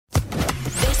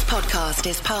podcast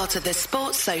is part of the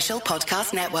Sports Social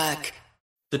Podcast Network.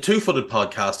 The Two-Footed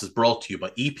Podcast is brought to you by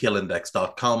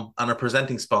EPLindex.com and our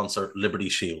presenting sponsor, Liberty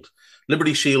Shield.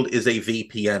 Liberty Shield is a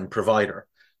VPN provider.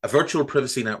 A virtual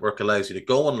privacy network allows you to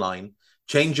go online,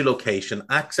 change your location,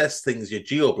 access things you're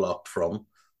geo-blocked from,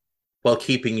 while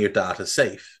keeping your data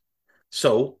safe.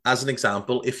 So, as an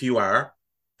example, if you are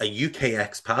a UK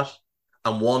expat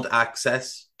and want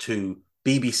access to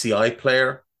BBC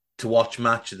iPlayer to watch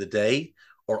Match of the Day,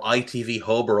 or ITV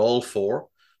Hub, or all four,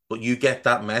 but you get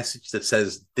that message that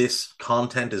says this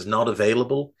content is not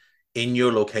available in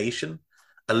your location,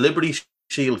 a Liberty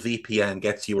Shield VPN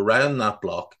gets you around that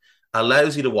block,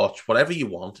 allows you to watch whatever you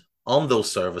want on those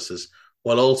services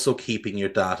while also keeping your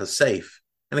data safe.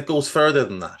 And it goes further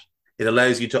than that. It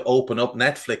allows you to open up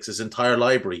Netflix's entire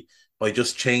library by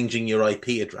just changing your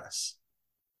IP address.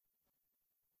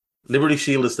 Liberty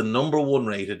Shield is the #1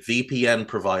 rated VPN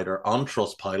provider on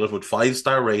Trustpilot with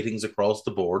 5-star ratings across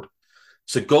the board.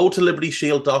 So go to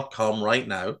libertyshield.com right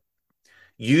now,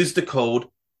 use the code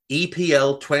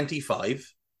EPL25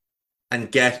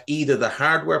 and get either the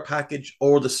hardware package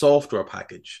or the software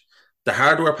package. The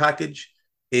hardware package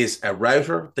is a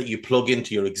router that you plug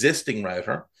into your existing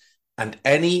router, and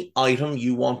any item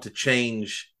you want to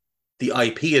change the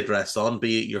IP address on,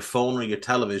 be it your phone or your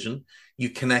television, you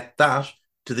connect that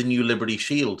to the new Liberty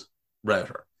Shield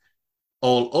router.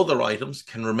 All other items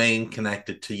can remain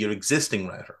connected to your existing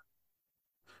router.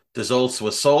 There's also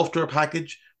a software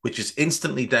package which is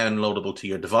instantly downloadable to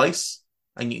your device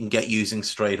and you can get using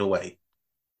straight away.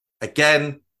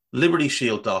 Again,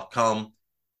 libertyshield.com,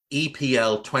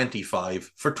 EPL25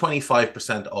 for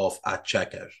 25% off at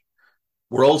checkout.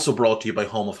 We're also brought to you by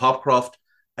Home of Hopcroft,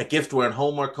 a giftware and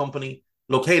homeware company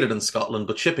located in Scotland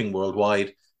but shipping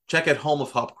worldwide. Check out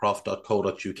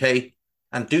homeofhopcroft.co.uk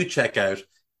and do check out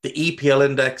the EPL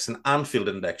Index and Anfield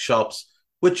Index shops,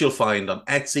 which you'll find on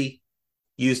Etsy.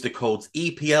 Use the codes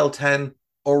EPL10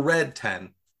 or RED10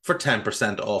 for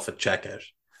 10% off at checkout.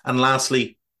 And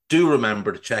lastly, do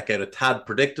remember to check out A Tad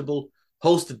Predictable,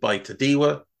 hosted by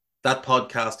Tadiwa. That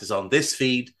podcast is on this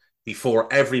feed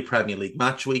before every Premier League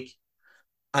match week.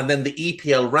 And then the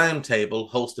EPL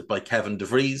Roundtable, hosted by Kevin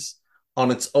DeVries,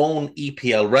 on its own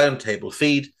EPL Roundtable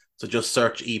feed. So just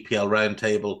search EPL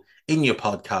Roundtable in your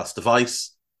podcast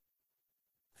device.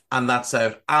 And that's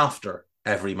out after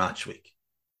every match week.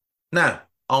 Now,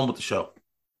 on with the show.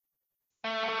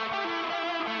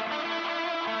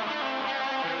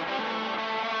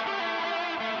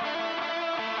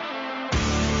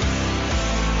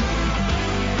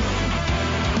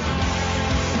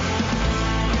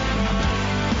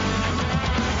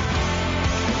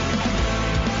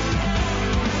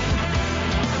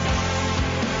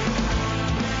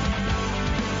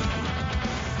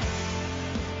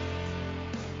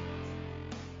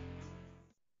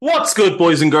 What's good,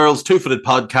 boys and girls? Two-Footed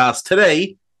Podcast.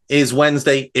 Today is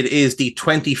Wednesday. It is the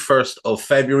 21st of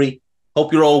February.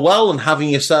 Hope you're all well and having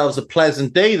yourselves a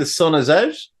pleasant day. The sun is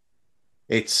out.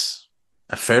 It's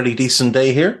a fairly decent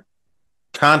day here.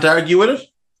 Can't argue with it.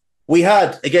 We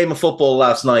had a game of football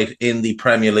last night in the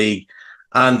Premier League,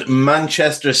 and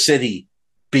Manchester City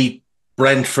beat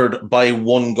Brentford by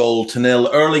 1-0.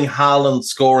 Erling Haaland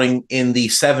scoring in the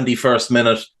 71st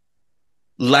minute,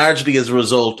 largely as a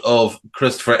result of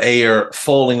Christopher Ayer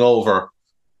falling over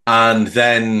and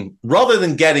then, rather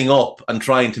than getting up and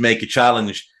trying to make a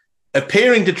challenge,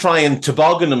 appearing to try and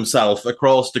toboggan himself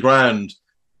across the ground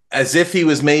as if he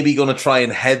was maybe going to try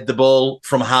and head the ball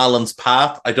from Haaland's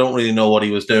path. I don't really know what he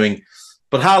was doing.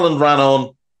 But Haaland ran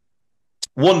on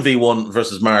 1v1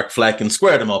 versus Mark Fleck and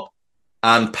squared him up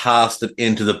and passed it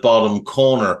into the bottom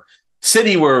corner.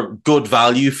 City were good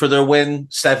value for their win,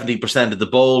 70% of the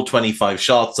ball, 25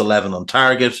 shots, 11 on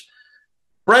target.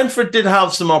 Brentford did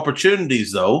have some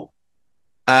opportunities, though.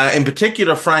 In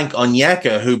particular, Frank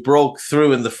Onyeka, who broke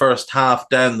through in the first half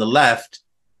down the left,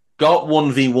 got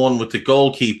 1v1 with the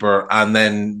goalkeeper and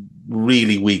then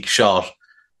really weak shot.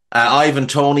 Ivan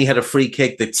Toney had a free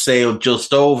kick that sailed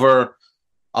just over.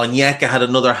 Onyeka had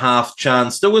another half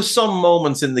chance. There was some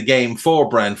moments in the game for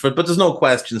Brentford, but there's no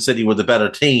question City were the better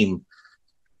team.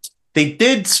 They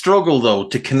did struggle, though,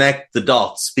 to connect the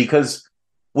dots because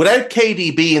without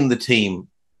KDB in the team,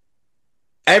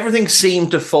 everything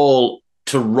seemed to fall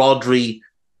to Rodri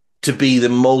to be the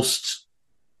most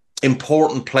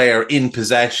important player in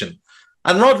possession.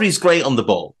 And Rodri's great on the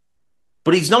ball,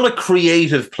 but he's not a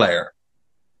creative player.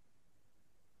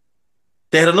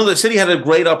 City had a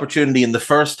great opportunity in the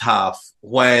first half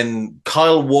when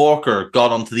Kyle Walker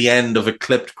got onto the end of a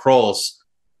clipped cross,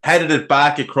 headed it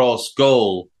back across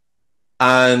goal,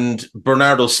 and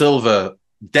Bernardo Silva,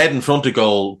 dead in front of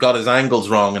goal, got his angles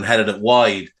wrong and headed it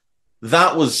wide.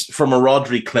 That was from a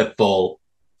Rodri clip ball.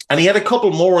 And he had a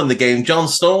couple more in the game. John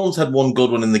Stones had one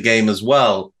good one in the game as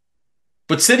well.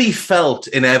 But City felt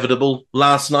inevitable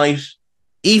last night,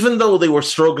 even though they were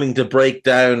struggling to break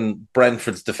down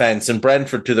Brentford's defence. And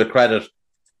Brentford, to their credit,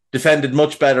 defended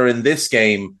much better in this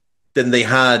game than they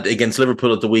had against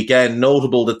Liverpool at the weekend.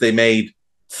 Notable that they made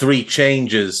 3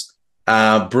 changes,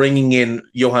 bringing in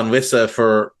Johan Wissa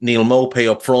for Neil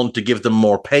Maupay up front to give them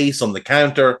more pace on the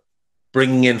counter,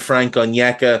 bringing in Frank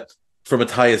Onyeka for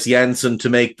Matthias Jensen to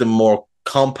make them more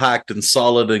compact and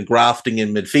solid and grafting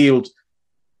in midfield,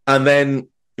 and then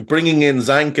bringing in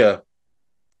Zanka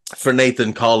for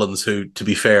Nathan Collins, who, to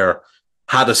be fair,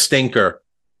 had a stinker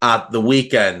at the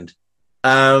weekend.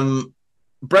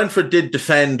 Brentford did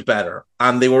defend better,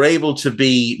 and they were able to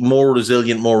be more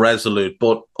resilient, more resolute,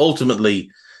 but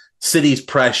ultimately City's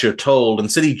pressure told,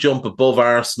 and City jump above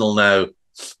Arsenal now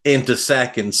into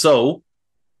second. So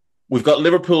we've got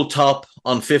Liverpool top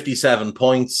on 57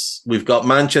 points. We've got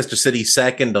Manchester City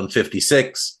second on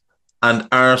 56 and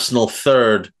Arsenal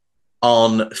third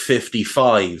on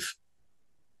 55.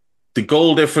 The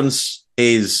goal difference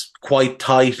is quite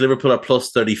tight. Liverpool are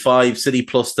plus 35, City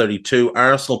plus 32,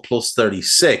 Arsenal plus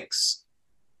 36.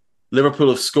 Liverpool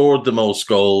have scored the most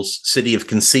goals. City have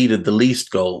conceded the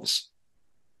least goals.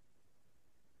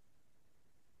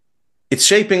 It's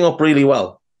shaping up really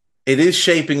well. It is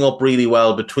shaping up really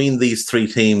well between these 3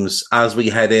 teams as we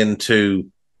head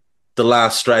into the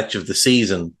last stretch of the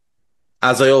season.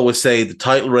 As I always say, the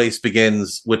title race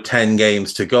begins with 10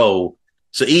 games to go.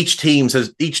 So each team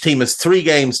has 3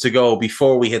 games to go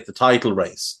before we hit the title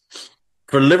race.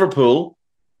 For Liverpool,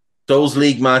 those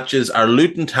league matches are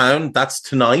Luton Town, that's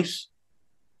tonight,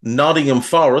 Nottingham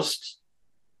Forest,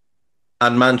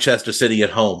 and Manchester City at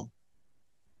home.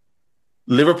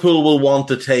 Liverpool will want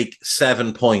to take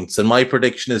 7 points, and my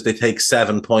prediction is they take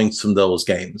 7 points from those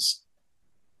games.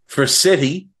 For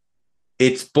City,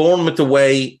 it's Bournemouth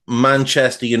away,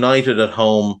 Manchester United at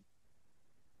home,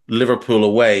 Liverpool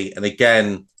away, and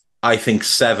again, I think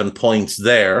 7 points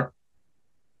there.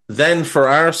 Then for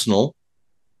Arsenal,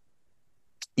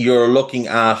 you're looking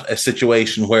at a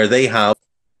situation where they have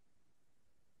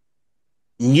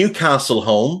Newcastle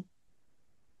home,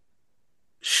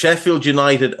 Sheffield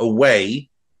United away,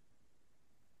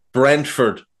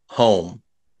 Brentford home.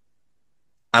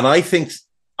 And I think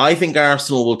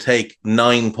Arsenal will take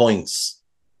 9 points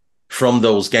from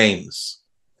those games.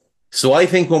 So I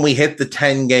think when we hit the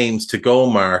 10 games to go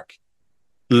mark,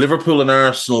 Liverpool and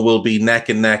Arsenal will be neck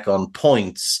and neck on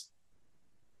points,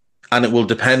 and it will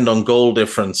depend on goal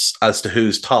difference as to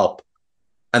who's top,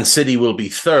 and City will be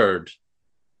third.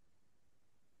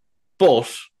 But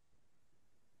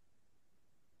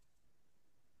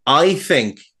I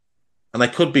think, and I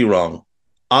could be wrong,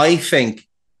 I think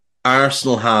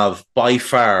Arsenal have by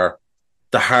far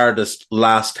the hardest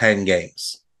last 10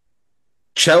 games.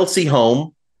 Chelsea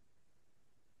home,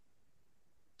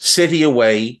 City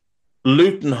away,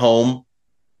 Luton home,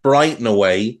 Brighton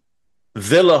away,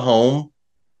 Villa home,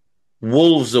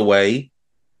 Wolves away,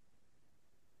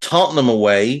 Tottenham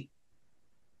away,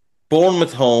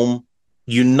 Bournemouth home,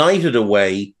 United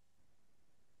away,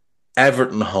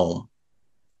 Everton home.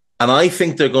 And I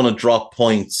think they're going to drop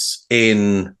points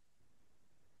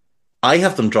I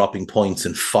have them dropping points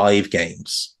in 5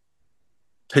 games.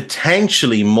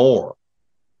 Potentially more.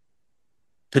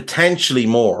 Potentially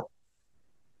more.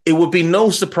 It would be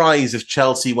no surprise if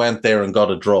Chelsea went there and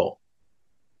got a draw.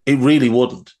 It really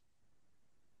wouldn't.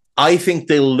 I think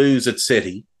they'll lose at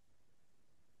City.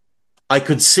 I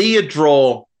could see a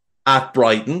draw at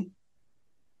Brighton.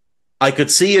 I could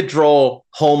see a draw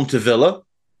home to Villa.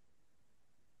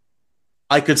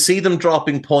 I could see them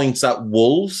dropping points at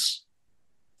Wolves.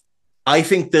 I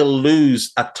think they'll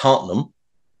lose at Tottenham.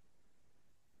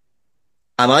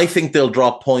 And I think they'll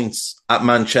drop points at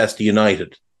Manchester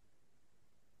United.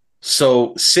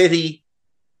 So City,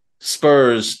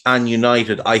 Spurs, and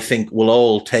United, I think, will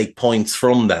all take points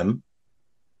from them.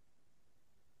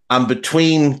 And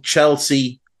between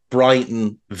Chelsea,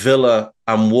 Brighton, Villa,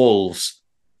 and Wolves,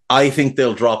 I think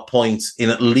they'll drop points in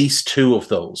at least 2 of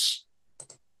those.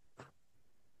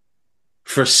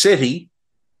 For City,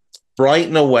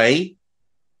 Brighton away,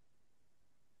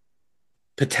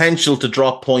 potential to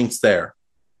drop points there.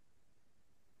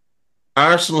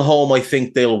 Arsenal home, I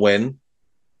think they'll win.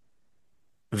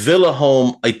 Villa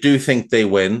home, I do think they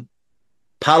win.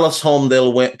 Palace home,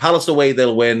 they'll win. Palace away,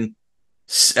 they'll win.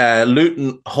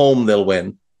 Luton home, they'll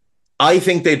win. I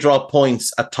think they drop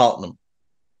points at Tottenham.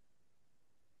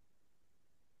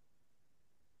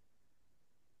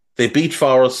 They beat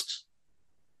Forest.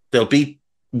 They'll beat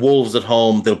Wolves at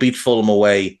home. They'll beat Fulham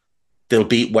away. They'll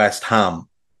beat West Ham.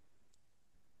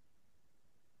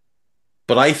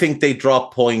 But I think they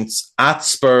drop points at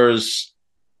Spurs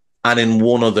and in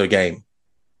one other game.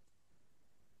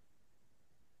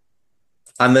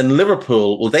 And then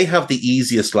Liverpool, well, they have the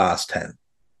easiest last 10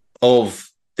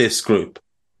 of this group.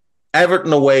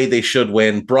 Everton away, they should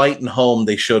win. Brighton home,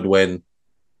 they should win.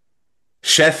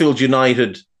 Sheffield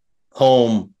United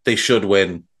home, they should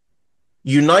win.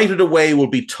 United away will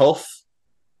be tough.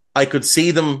 I could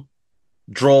see them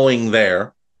drawing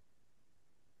there.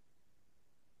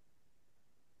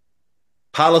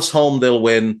 Palace home, they'll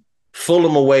win.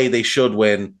 Fulham away, they should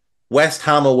win. West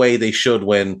Ham away, they should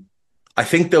win. I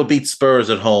think they'll beat Spurs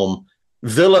at home.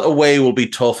 Villa away will be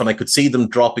tough, and I could see them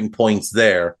dropping points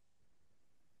there.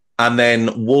 And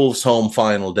then Wolves home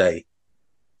final day.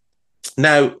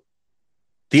 Now,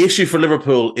 the issue for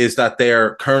Liverpool is that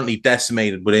they're currently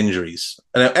decimated with injuries.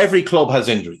 Now, every club has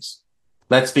injuries.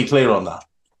 Let's be clear on that.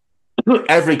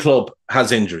 Every club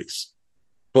has injuries.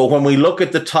 But when we look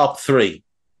at the top three,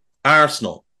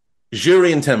 Arsenal,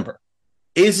 Jurrien Timber,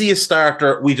 is he a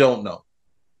starter? We don't know,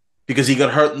 because he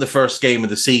got hurt in the first game of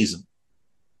the season.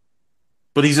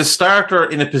 But he's a starter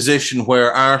in a position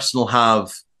where Arsenal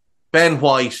have Ben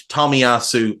White,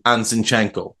 Tomiyasu, and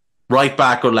Zinchenko, right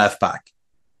back or left back.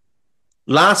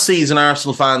 Last season,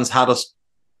 Arsenal fans had us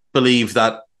believe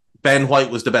that Ben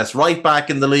White was the best right back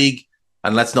in the league,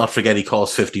 and let's not forget he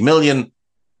cost 50 million,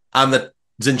 and that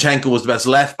Zinchenko was the best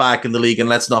left back in the league, and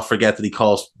let's not forget that he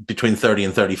cost between 30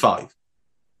 and 35.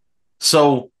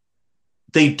 So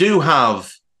they do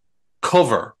have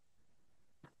cover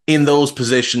in those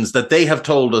positions that they have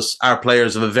told us are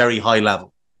players of a very high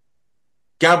level.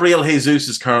 Gabriel Jesus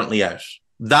is currently out.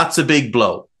 That's a big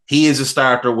blow. He is a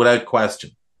starter without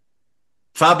question.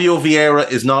 Fabio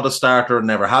Vieira is not a starter and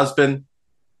never has been.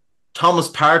 Thomas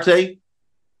Partey,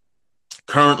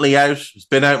 currently out. He's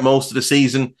been out most of the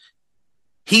season.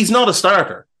 He's not a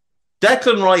starter.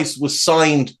 Declan Rice was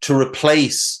signed to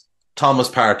replace Thomas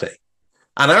Partey.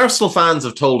 And Arsenal fans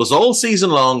have told us all season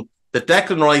long that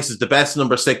Declan Rice is the best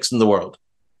number 6 in the world.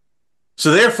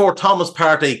 So therefore, Thomas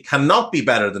Partey cannot be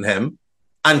better than him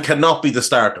and cannot be the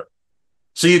starter.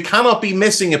 So you cannot be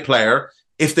missing a player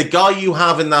if the guy you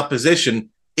have in that position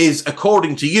is,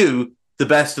 according to you, the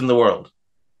best in the world.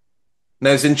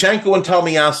 Now, Zinchenko and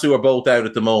Tomiyasu are both out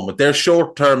at the moment. They're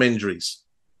short-term injuries.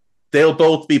 They'll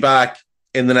both be back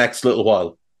in the next little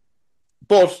while.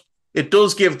 But it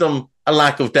does give them a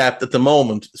lack of depth at the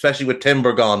moment, especially with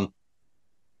Timber gone.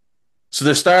 So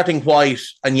they're starting White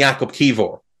and Jakub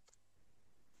Kivor.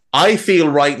 I feel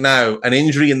right now an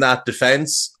injury in that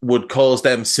defence would cause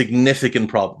them significant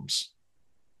problems.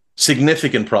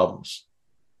 Significant problems.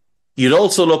 You'd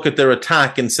also look at their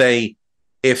attack and say,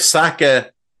 if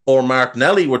Saka or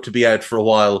Martinelli were to be out for a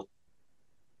while,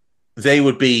 they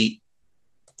would be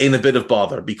in a bit of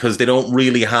bother because they don't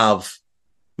really have...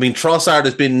 I mean, Trossard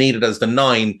has been needed as the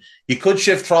 9. You could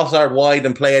shift Trossard wide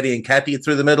and play Eddie Nketiah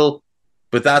through the middle,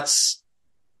 but that's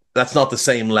not the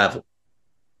same level.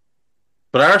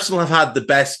 But Arsenal have had the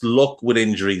best luck with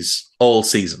injuries all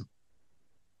season.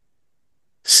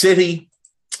 City,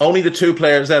 only the 2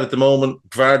 players out at the moment,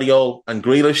 Gvardiol and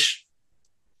Grealish.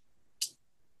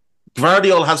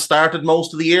 Gvardiol has started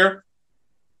most of the year,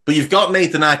 but you've got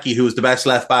Nathan Ake, who was the best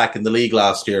left back in the league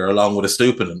last year, along with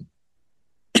Estupinan.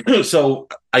 So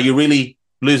are you really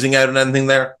losing out on anything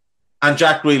there? And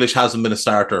Jack Grealish hasn't been a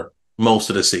starter most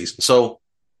of the season. So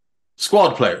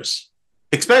squad players.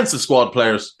 Expensive squad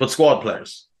players, but squad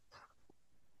players.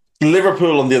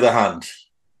 Liverpool, on the other hand,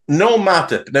 no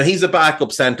Matip. Now, he's a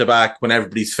backup centre-back when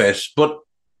everybody's fit, but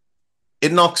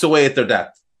it knocks away at their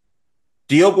depth.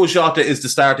 Diogo Jota is the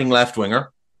starting left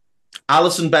winger.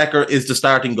 Alisson Becker is the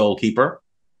starting goalkeeper.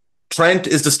 Trent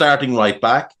is the starting right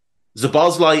back.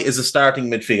 Szoboszlai is the starting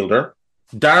midfielder.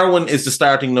 Darwin is the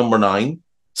starting number 9.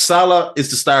 Salah is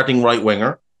the starting right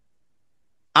winger.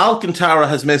 Alcantara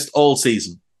has missed all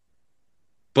season,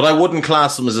 but I wouldn't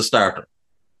class him as a starter.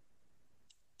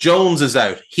 Jones is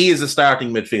out. He is a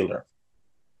starting midfielder.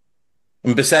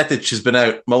 And Bisetic has been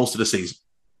out most of the season.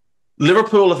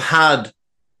 Liverpool have had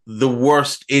the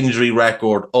worst injury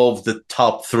record of the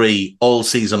top 3 all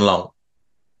season long.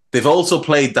 They've also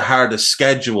played the hardest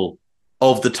schedule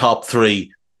of the top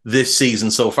 3 this season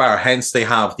so far. Hence, they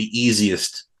have the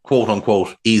easiest, quote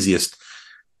unquote, easiest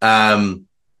running.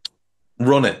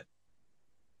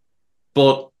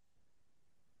 But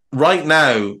right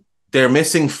now, they're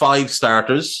missing 5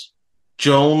 starters: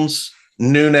 Jones,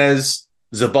 Núñez,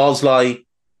 Szoboszlai,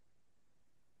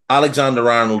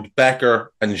 Alexander-Arnold,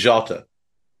 Becker, and Jota.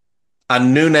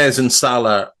 And Núñez and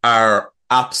Salah are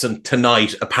absent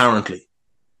tonight, apparently.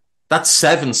 That's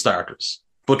 7 starters.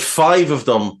 But 5 of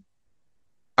them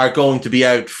are going to be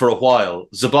out for a while.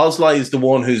 Szoboszlai is the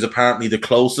one who's apparently the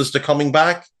closest to coming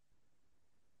back.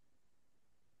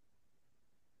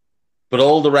 But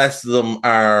all the rest of them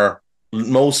are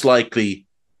most likely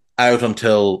out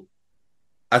until,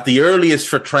 at the earliest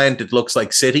for Trent, it looks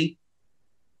like City.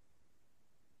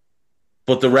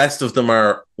 But the rest of them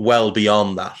are well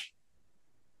beyond that.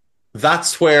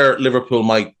 That's where Liverpool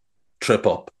might trip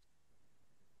up.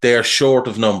 They are short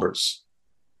of numbers.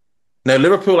 Now,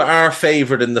 Liverpool are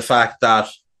favoured in the fact that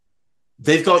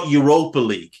they've got Europa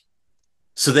League,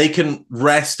 so they can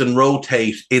rest and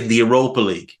rotate in the Europa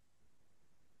League.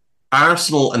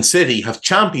 Arsenal and City have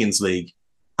Champions League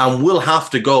and will have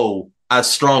to go as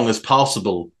strong as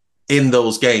possible in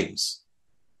those games.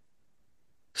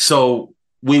 So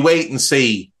we wait and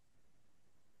see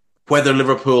whether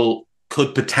Liverpool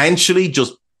could potentially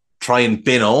just try and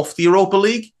bin off the Europa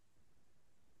League.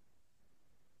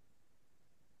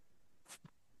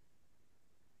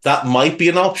 That might be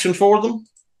an option for them.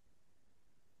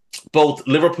 Both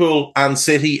Liverpool and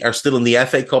City are still in the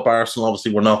FA Cup. Arsenal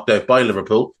obviously were knocked out by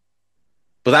Liverpool.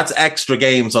 But that's extra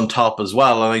games on top as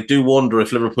well. And I do wonder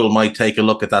if Liverpool might take a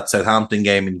look at that Southampton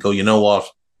game and go, you know what?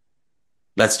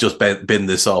 Let's just bin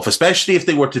this off. Especially if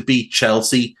they were to beat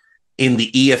Chelsea in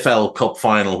the EFL Cup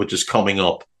final, which is coming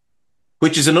up.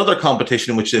 Which is another competition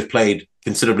in which they've played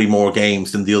considerably more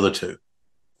games than the other two.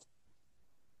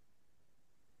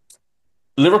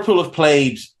 Liverpool have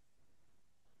played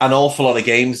an awful lot of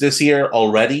games this year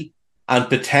already and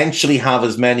potentially have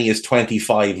as many as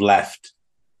 25 left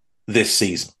this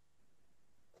season.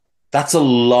 That's a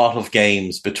lot of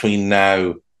games between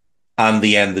now and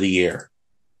the end of the year.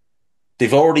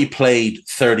 They've already played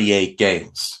 38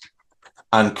 games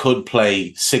and could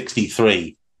play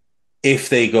 63 if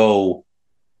they go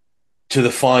to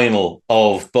the final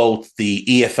of both the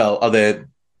EFL or the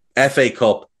FA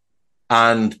Cup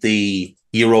and the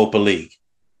Europa League.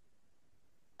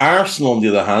 Arsenal, on the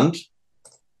other hand,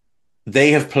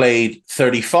 they have played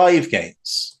 35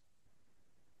 games.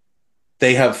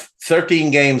 They have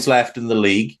 13 games left in the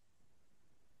league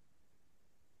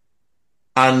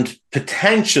and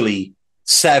potentially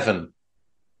 7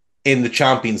 in the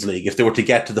Champions League if they were to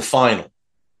get to the final.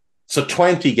 So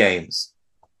 20 games.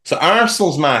 So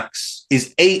Arsenal's max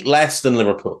is 8 less than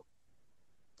Liverpool.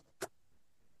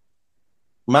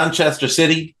 Manchester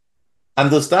City,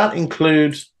 and does that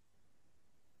include...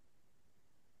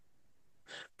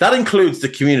 That includes the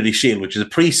Community Shield, which is a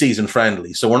pre-season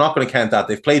friendly, so we're not going to count that.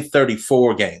 They've played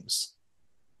 34 games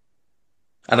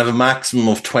and have a maximum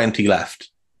of 20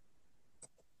 left.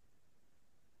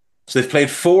 So they've played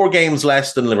 4 games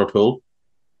less than Liverpool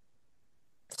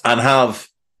and have,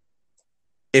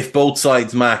 if both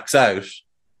sides max out,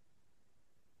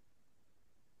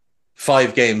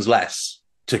 5 games less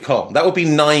to come. That would be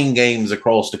 9 games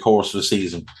across the course of the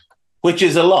season, which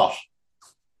is a lot.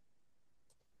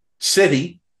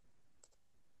 City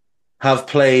have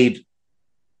played,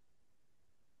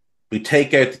 we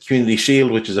take out the Community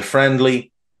Shield, which is a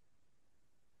friendly,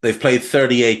 they've played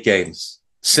 38 games,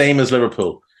 same as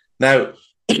Liverpool. Now,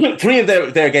 3 of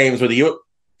their games were the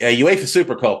UEFA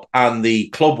Super Cup and the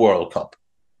Club World Cup,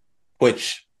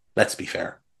 which, let's be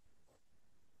fair,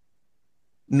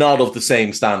 not of the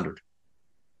same standard.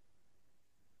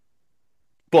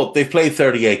 But they've played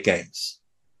 38 games.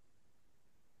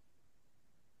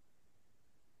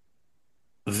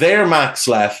 Their max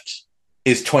left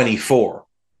is 24.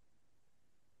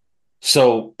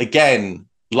 So again,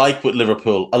 like with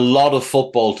Liverpool, a lot of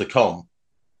football to come,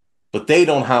 but they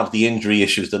don't have the injury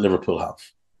issues that Liverpool have.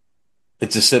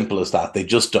 It's as simple as that. They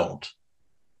just don't.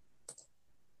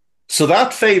 So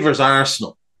that favours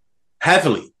Arsenal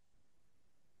heavily,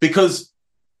 because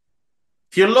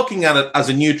if you're looking at it as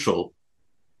a neutral,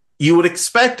 you would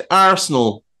expect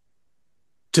Arsenal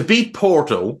to beat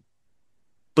Porto,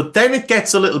 but then it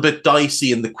gets a little bit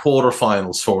dicey in the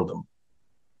quarterfinals for them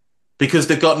because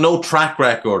they've got no track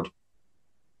record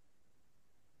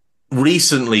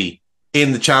recently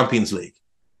in the Champions League.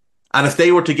 And if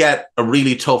they were to get a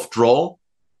really tough draw,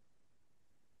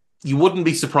 you wouldn't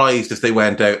be surprised if they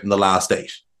went out in the last 8.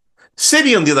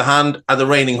 City, on the other hand, are the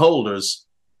reigning holders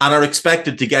and are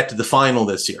expected to get to the final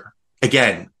this year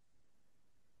again.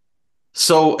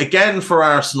 So again, for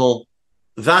Arsenal,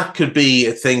 that could be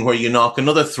a thing where you knock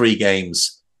another 3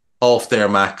 games off their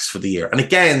max for the year. And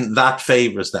again, that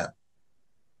favours them.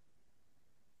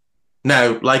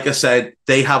 Now, like I said,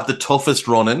 they have the toughest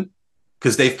run-in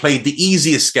because they've played the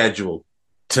easiest schedule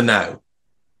to now.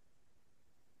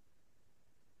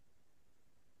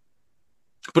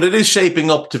 But it is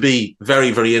shaping up to be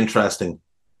very, very interesting.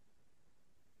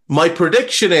 My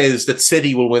prediction is that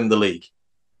City will win the league.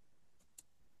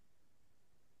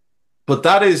 But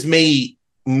that is me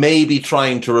maybe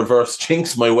trying to reverse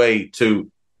jinx my way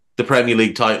to the Premier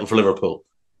League title for Liverpool.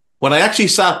 When I actually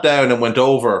sat down and went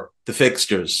over the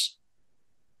fixtures,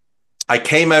 I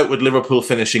came out with Liverpool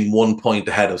finishing 1 point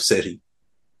ahead of City.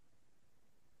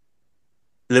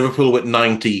 Liverpool with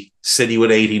 90, City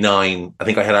with 89. I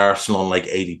think I had Arsenal on like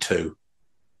 82.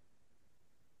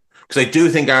 Because I do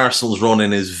think Arsenal's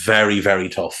run-in is very, very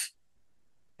tough.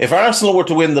 If Arsenal were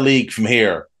to win the league from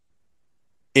here,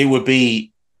 it would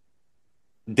be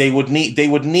they would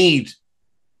need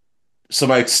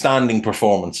some outstanding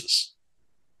performances.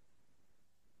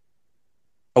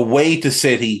 Away to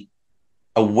City,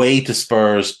 away to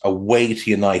Spurs, away to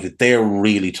United. They're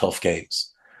really tough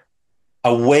games.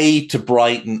 Away to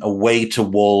Brighton, away to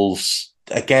Wolves.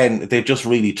 Again, they're just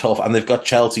really tough. And they've got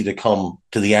Chelsea to come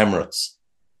to the Emirates.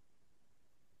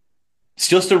 It's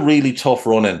just a really tough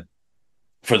run-in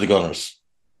for the Gunners.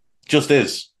 Just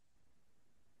is.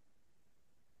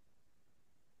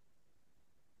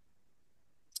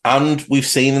 And we've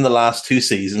seen in the last 2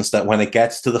 seasons that when it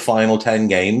gets to the final 10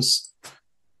 games,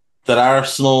 that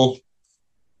Arsenal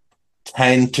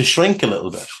tend to shrink a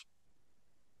little bit.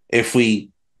 If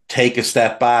we take a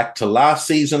step back to last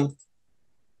season,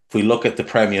 if we look at the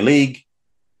Premier League,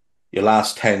 your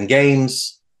last 10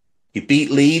 games, you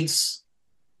beat Leeds,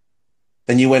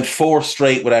 then you went 4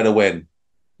 straight without a win.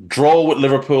 Draw with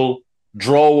Liverpool,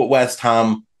 draw with West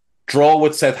Ham, draw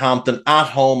with Southampton at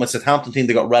home, a Southampton team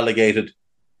that got relegated,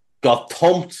 got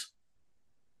thumped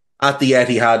at the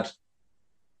Etihad,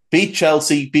 beat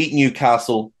Chelsea, beat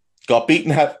Newcastle, got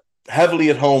beaten heavily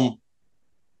at home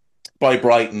by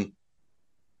Brighton,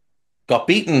 got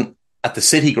beaten at the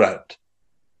City ground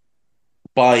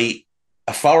by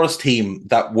a Forest team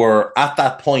that were at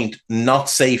that point not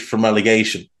safe from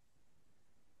relegation.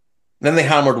 Then they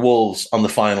hammered Wolves on the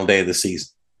final day of the season.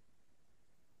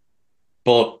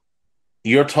 But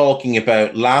you're talking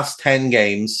about last 10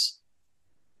 games,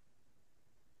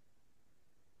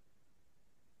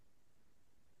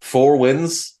 4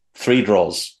 wins, 3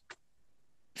 draws,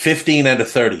 15 out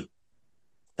of 30.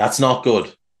 That's not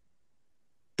good.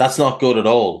 That's not good at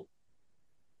all.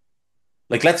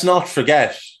 Like, let's not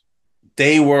forget,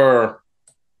 they were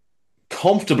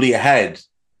comfortably ahead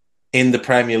in the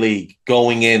Premier League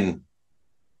going in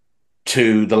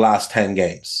to the last 10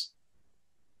 games.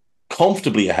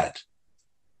 Comfortably ahead.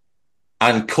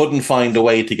 And couldn't find a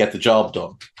way to get the job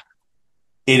done.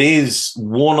 It is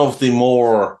one of the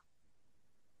more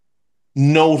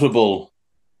notable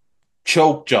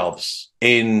choke jobs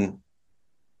in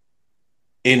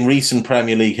recent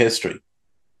Premier League history.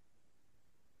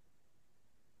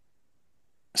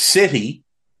 City,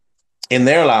 in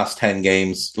their last 10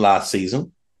 games last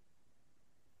season,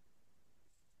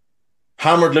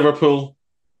 hammered Liverpool,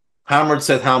 hammered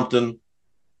Southampton,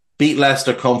 beat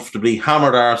Leicester comfortably,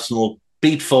 hammered Arsenal,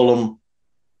 beat Fulham,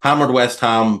 hammered West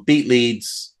Ham, beat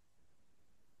Leeds,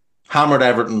 hammered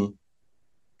Everton,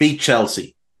 beat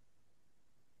Chelsea.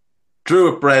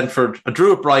 Drew at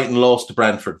Brighton, lost to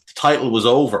Brentford. The title was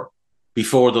over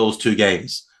before those 2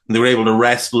 games, and they were able to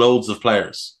rest loads of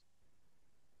players.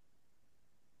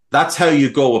 That's how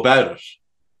you go about it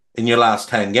in your last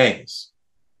 10 games.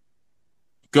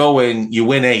 Go in, you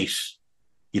win 8,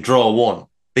 you draw 1.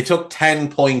 They took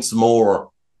 10 points more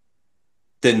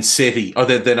than City or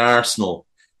than Arsenal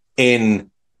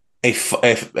in a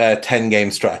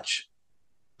 10-game stretch.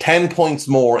 10 points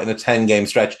more in a 10-game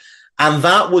stretch. And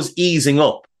that was easing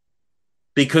up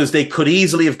because they could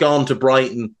easily have gone to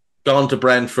Brighton, gone to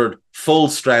Brentford, full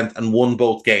strength, and won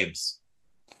both games.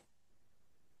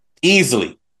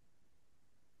 Easily.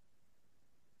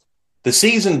 The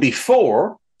season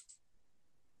before,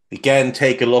 again,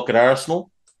 take a look at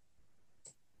Arsenal.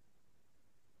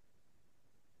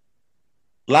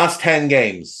 Last 10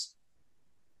 games.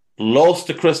 Lost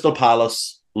to Crystal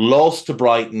Palace, lost to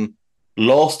Brighton,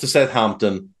 lost to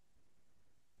Southampton,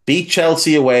 beat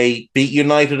Chelsea away, beat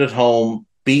United at home,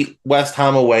 beat West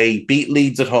Ham away, beat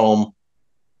Leeds at home,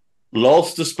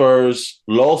 lost to Spurs,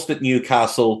 lost at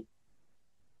Newcastle,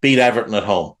 beat Everton at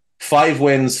home. 5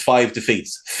 wins, 5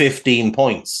 defeats, 15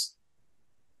 points.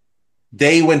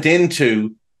 They went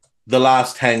into the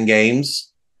last 10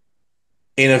 games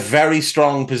in a very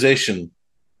strong position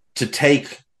to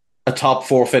take a top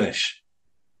 4 finish.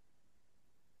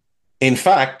 In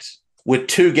fact, with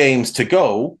 3 games to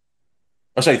go,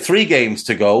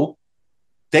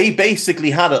 they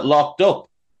basically had it locked up.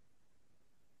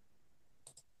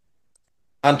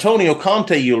 Antonio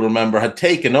Conte, you'll remember, had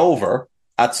taken over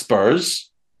at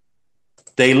Spurs.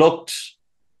 They looked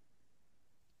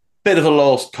a bit of a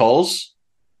lost cause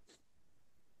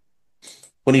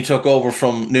when he took over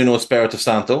from Nuno Espirito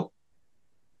Santo.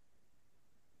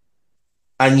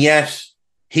 And yet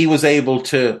he was able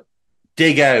to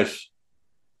dig out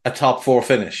a top 4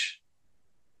 finish.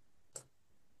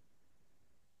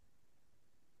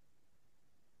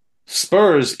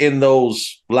 Spurs in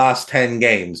those last 10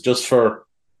 games, just for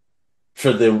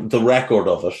the record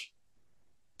of it,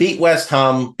 beat West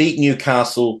Ham, beat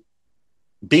Newcastle,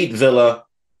 beat Villa,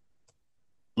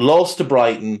 lost to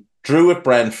Brighton, drew at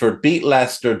Brentford, beat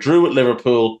Leicester, drew at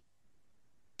Liverpool,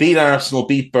 beat Arsenal,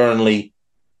 beat Burnley,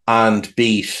 and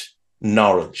beat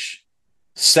Norwich.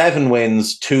 7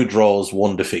 wins, 2 draws,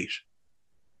 1 defeat.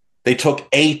 They took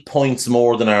 8 points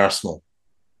more than Arsenal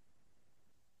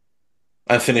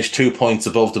and finished 2 points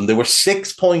above them. They were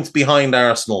 6 points behind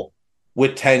Arsenal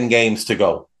with 10 games to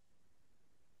go.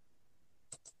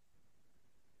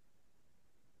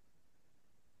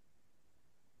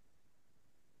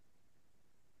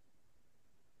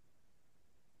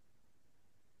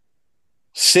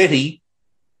 City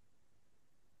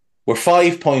were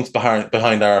 5 points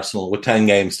behind Arsenal with 10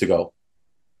 games to go.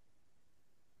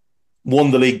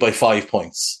 Won the league by 5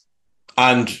 points.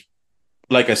 And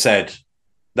like I said,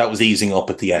 that was easing up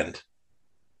at the end.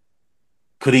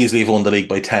 Could easily have won the league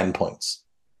by 10 points.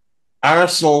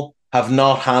 Arsenal have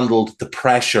not handled the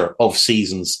pressure of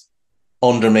seasons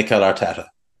under Mikel Arteta.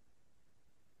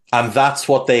 And that's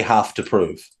what they have to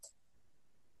prove.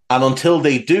 And until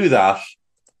they do that,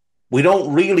 we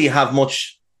don't really have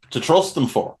much to trust them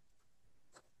for.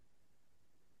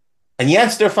 And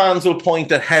yes, their fans will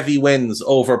point at heavy wins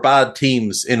over bad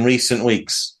teams in recent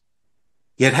weeks.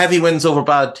 He had heavy wins over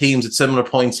bad teams at similar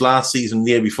points last season and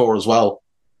the year before as well.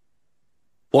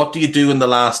 What do you do in the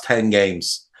last 10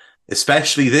 games?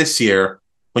 Especially this year,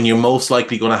 when you're most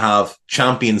likely going to have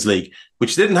Champions League,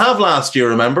 which didn't have last year,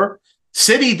 remember?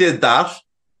 City did that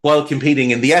while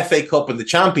competing in the FA Cup and the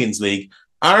Champions League.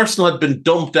 Arsenal had been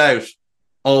dumped out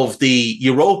of the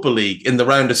Europa League in the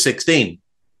round of 16.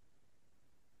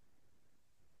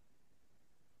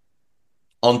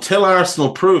 Until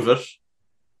Arsenal prove it,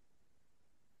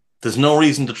 there's no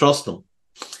reason to trust them.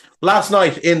 Last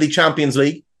night in the Champions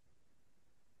League,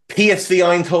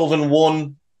 PSV Eindhoven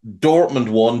won, Dortmund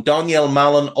won. Daniel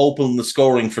Malin opened the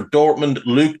scoring for Dortmund.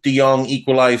 Luke de Jong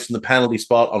equalised from the penalty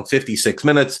spot on 56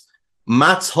 minutes.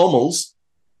 Mats Hummels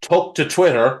took to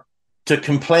Twitter to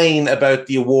complain about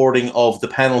the awarding of the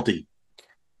penalty.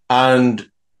 And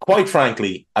quite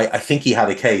frankly, I think he had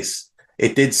a case.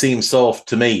 It did seem soft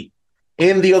to me.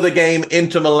 In the other game,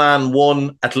 Inter Milan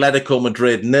won, Atletico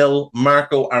Madrid 0.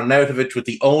 Marco Arnautovic with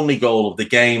the only goal of the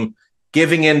game,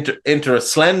 giving Inter a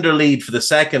slender lead for the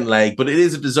second leg, but it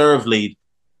is a deserved lead.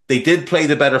 They did play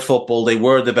the better football. They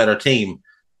were the better team.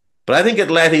 But I think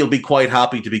Atleti will be quite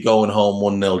happy to be going home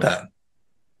 1-0 down.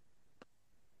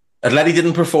 Atleti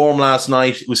didn't perform last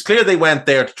night. It was clear they went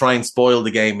there to try and spoil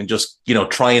the game and just,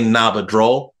 try and nab a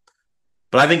draw.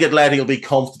 But I think Atleti will be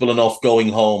comfortable enough going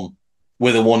home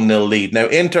with a 1-0 lead. Now,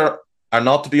 Inter are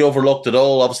not to be overlooked at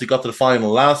all. Obviously got to the final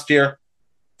last year.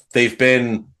 They've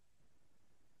been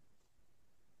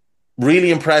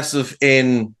really impressive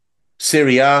in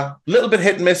Serie A. A little bit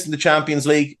hit and miss in the Champions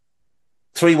League.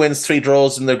 3 wins, 3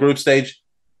 draws in their group stage.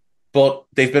 But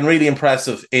they've been really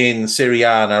impressive in Serie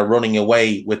A and are running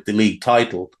away with the league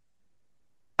title.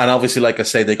 And obviously, like I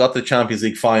say, they got the Champions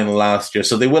League final last year,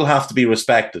 so they will have to be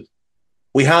respected.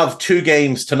 We have 2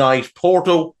 games tonight.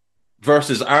 Porto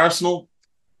versus Arsenal.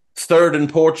 3rd in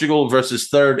Portugal versus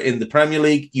 3rd in the Premier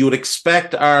League. You would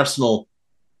expect Arsenal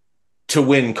to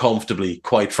win comfortably,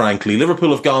 quite frankly. Liverpool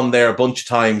have gone there a bunch of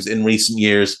times in recent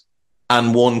years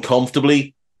and won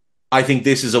comfortably. I think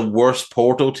this is a worse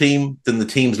Porto team than the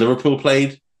teams Liverpool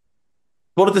played.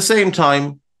 But at the same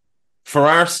time, for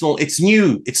Arsenal, it's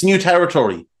new. It's new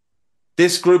territory.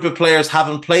 This group of players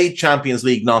haven't played Champions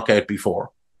League knockout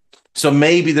before. So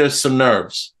maybe there's some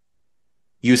nerves.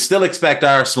 You still expect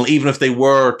Arsenal, even if they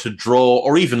were to draw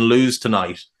or even lose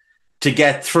tonight, to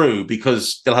get through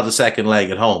because they'll have the second leg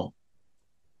at home.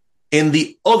 In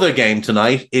the other game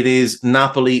tonight, it is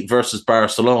Napoli versus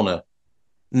Barcelona.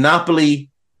 Napoli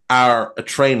are a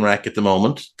train wreck at the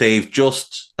moment. They've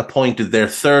just appointed their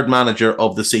 3rd manager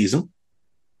of the season,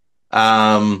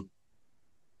 Francesco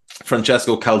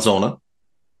Calzona.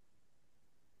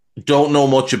 Don't know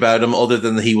much about him other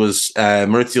than he was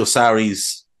Maurizio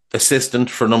Sarri's assistant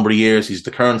for a number of years. He's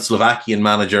the current Slovakian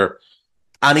manager,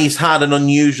 and he's had an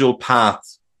unusual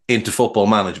path into football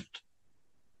management.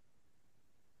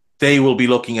 They will be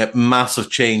looking at massive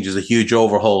changes, a huge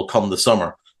overhaul come the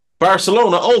summer.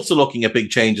 Barcelona also looking at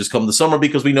big changes come the summer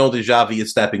because we know that Xavi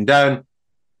is stepping down.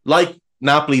 Like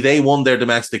Napoli, they won their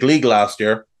domestic league last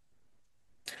year,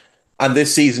 and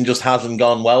this season just hasn't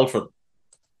gone well for them.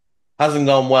 Hasn't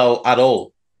gone well at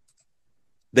all.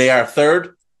 They are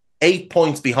third, 8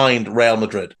 points behind Real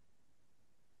Madrid.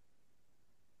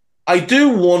 I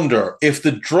do wonder if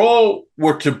the draw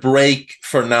were to break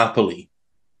for Napoli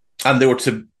and they were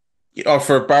to, or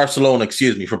for Barcelona,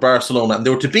 and they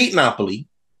were to beat Napoli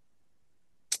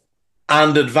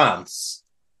and advance.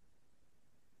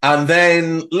 And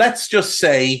then let's just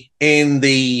say in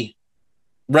the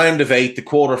round of 8, the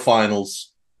quarterfinals,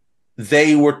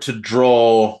 they were to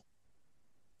draw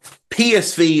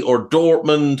PSV or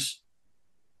Dortmund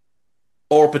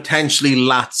or potentially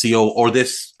Lazio or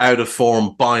this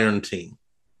out-of-form Bayern team.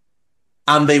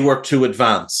 And they were to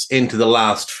advance into the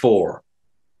last 4.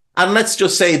 And let's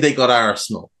just say they got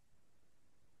Arsenal.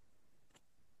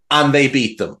 And they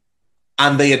beat them.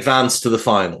 And they advanced to the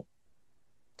final.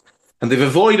 And they've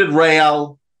avoided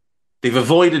Real. They've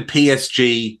avoided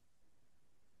PSG.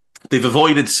 They've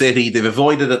avoided City. They've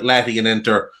avoided Atleti and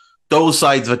Inter. Those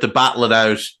sides have had to battle it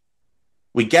out.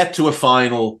 We get to a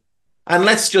final. And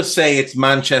let's just say it's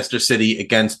Manchester City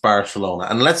against Barcelona.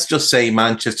 And let's just say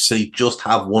Manchester City just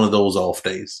have one of those off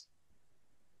days.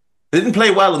 They didn't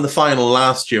play well in the final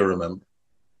last year, remember?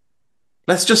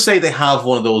 Let's just say they have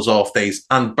one of those off days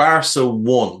and Barca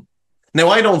won. Now,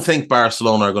 I don't think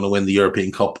Barcelona are going to win the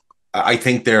European Cup. I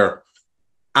think they're,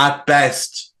 at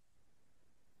best,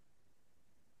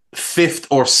 5th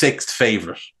or 6th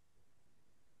favourite.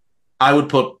 I would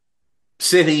put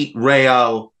City,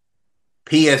 Real,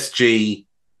 PSG,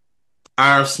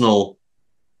 Arsenal,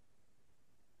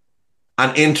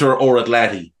 and Inter or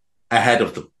Atleti ahead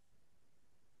of them.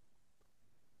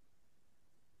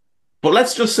 But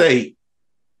let's just say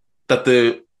that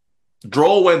the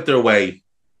draw went their way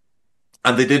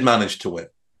and they did manage to win.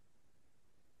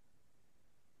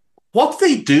 What do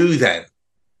they do then?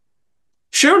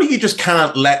 Surely you just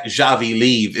can't let Xavi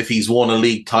leave if he's won a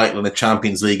league title and a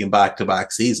Champions League in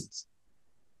back-to-back seasons.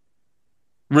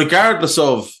 Regardless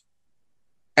of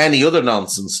any other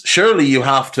nonsense, surely you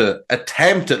have to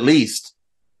attempt at least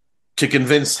to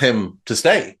convince him to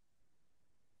stay.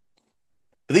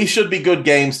 These should be good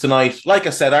games tonight. Like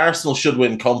I said, Arsenal should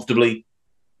win comfortably.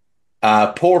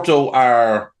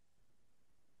 Porto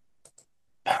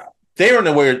they're in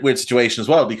a weird situation as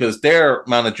well because their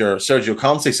manager, Sergio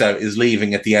Conceição, is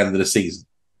leaving at the end of the season.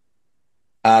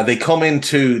 They come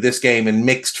into this game in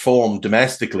mixed form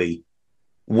domestically.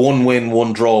 1 win,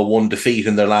 1 draw, 1 defeat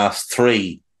in their last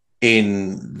 3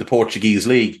 in the Portuguese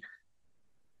league.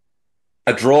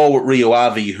 A draw with Rio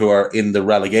Ave, who are in the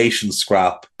relegation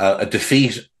scrap, a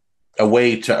defeat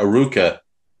away to Arouca,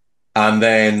 and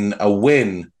then a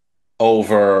win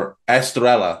over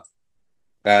Estrela.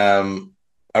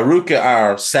 Arouca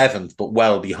are 7th, but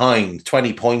well behind,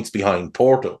 20 points behind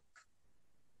Porto.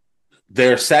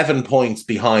 They're 7 points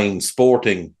behind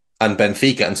Sporting and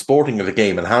Benfica, and Sporting have a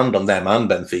game in hand on them and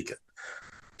Benfica.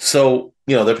 So,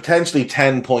 they're potentially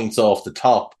 10 points off the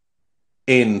top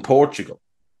in Portugal.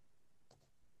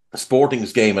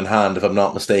 Sporting's game in hand, if I'm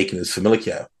not mistaken, is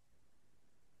Famalicão,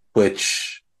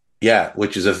 which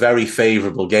is a very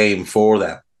favourable game for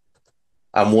them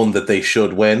and one that they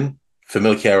should win.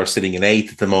 Famalicão are sitting in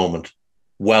 8th at the moment,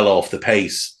 well off the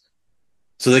pace.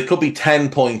 So they could be 10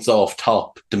 points off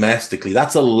top domestically.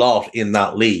 That's a lot in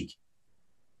that league.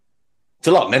 It's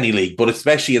a lot in any league, but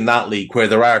especially in that league where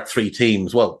there are 3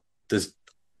 teams. Well, there's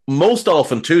most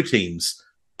often 2 teams,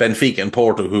 Benfica and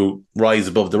Porto, who rise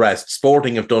above the rest.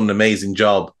 Sporting have done an amazing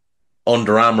job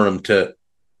under Amorim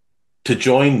to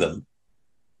join them.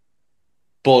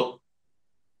 But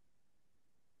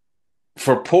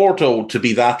for Porto to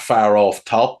be that far off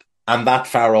top and that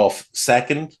far off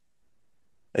second,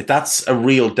 that's a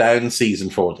real down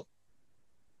season for them.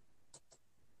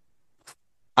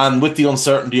 And with the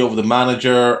uncertainty over the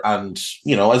manager and,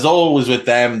 as always with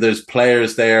them, there's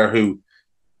players there who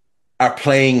are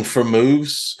playing for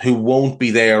moves who won't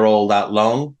be there all that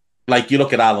long. Like you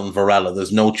look at Alan Varela,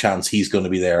 there's no chance he's going to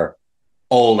be there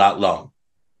all that long.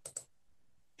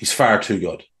 He's far too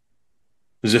good.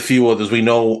 There's a few others. We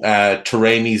know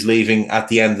Taremi's leaving at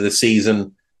the end of the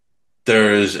season.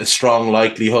 There's a strong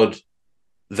likelihood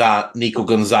that Nico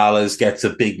Gonzalez gets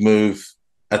a big move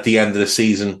at the end of the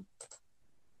season.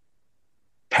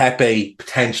 Pepe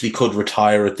potentially could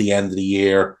retire at the end of the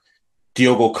year.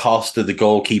 Diogo Costa, the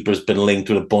goalkeeper, has been linked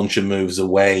with a bunch of moves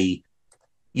away.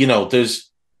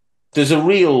 There's a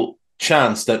real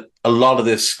chance that a lot of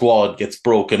this squad gets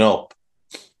broken up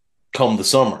come the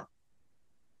summer.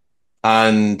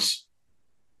 And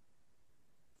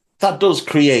that does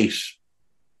create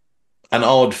an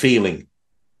odd feeling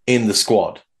in the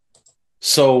squad.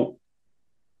 So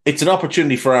it's an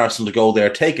opportunity for Arsenal to go there,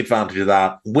 take advantage of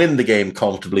that, win the game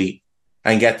comfortably,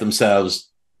 and get themselves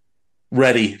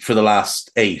ready for the last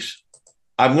 8.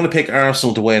 I'm going to pick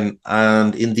Arsenal to win,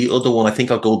 and in the other one, I think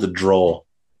I'll go the draw.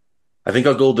 I think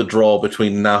I'll go the draw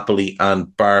between Napoli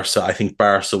and Barca. I think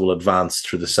Barca will advance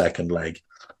through the second leg.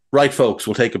 Right, folks,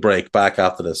 we'll take a break. Back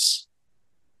after this.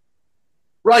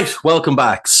 Right, welcome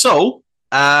back. So,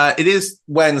 it is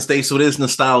Wednesday, so it is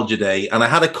Nostalgia Day, and I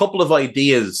had a couple of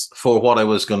ideas for what I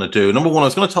was going to do. Number one, I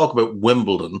was going to talk about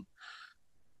Wimbledon,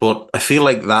 but I feel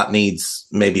like that needs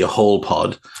maybe a whole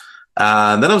pod.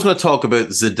 And then I was going to talk about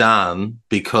Zidane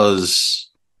because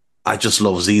I just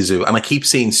love Zizou. And I keep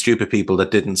seeing stupid people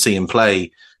that didn't see him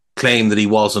play claim that he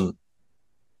wasn't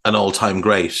an all-time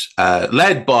great,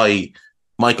 led by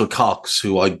Michael Cox,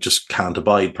 who I just can't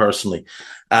abide personally.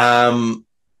 But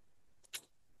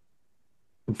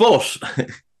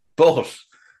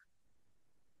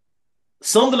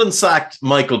Sunderland sacked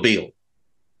Michael Beale.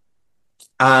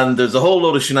 And there's a whole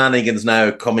load of shenanigans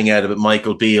now coming out about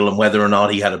Michael Beale and whether or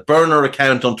not he had a burner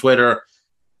account on Twitter,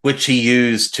 which he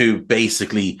used to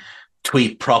basically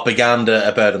tweet propaganda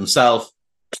about himself.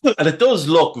 And it does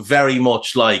look very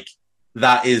much like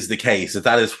that is the case,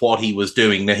 that is what he was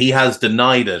doing. Now, he has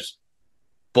denied it,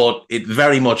 but it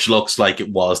very much looks like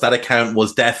it was. That account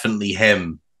was definitely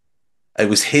him. It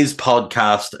was his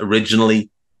podcast originally.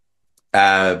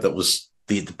 That was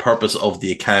the purpose of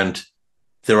the account.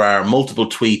 There are multiple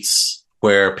tweets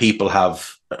where people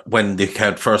have, when the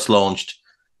account first launched,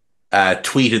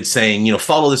 tweeted saying,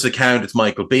 follow this account, it's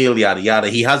Michael Beale, yada, yada.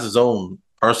 He has his own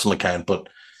personal account, but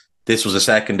this was a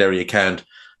secondary account.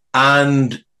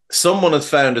 And someone has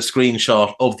found a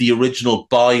screenshot of the original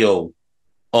bio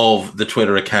of the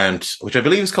Twitter account, which I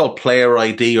believe is called Player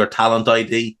ID or Talent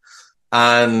ID.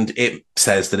 And it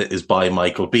says that it is by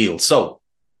Michael Beale. So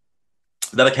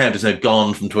that account is now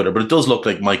gone from Twitter, but it does look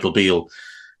like Michael Beale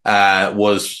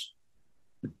was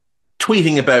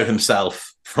tweeting about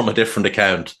himself from a different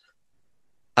account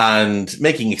and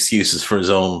making excuses for his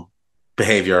own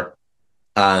behavior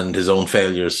and his own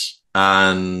failures.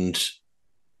 And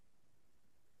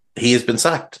he has been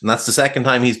sacked. And that's the second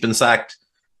time he's been sacked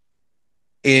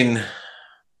in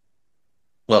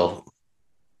the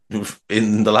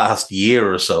last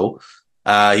year or so.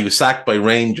 He was sacked by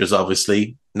Rangers,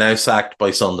 obviously, now sacked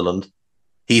by Sunderland.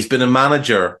 He's been a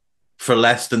manager for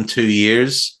less than 2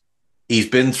 years. He's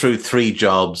been through 3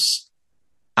 jobs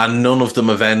and none of them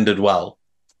have ended well.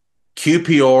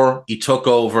 QPR, he took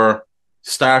over,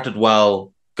 started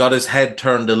well, got his head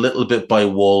turned a little bit by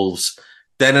Wolves,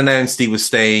 then announced he was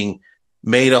staying,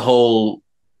 made a whole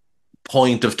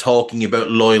point of talking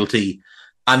about loyalty,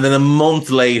 and then a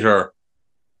month later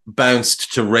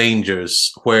bounced to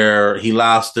Rangers, where he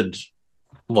lasted,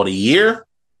 a year?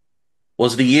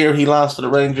 Was it a year he lasted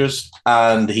at Rangers?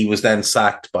 And he was then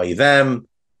sacked by them.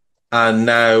 And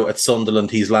now at Sunderland,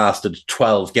 he's lasted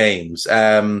 12 games.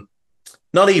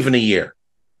 Not even a year.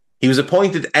 He was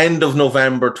appointed end of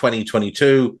November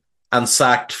 2022 and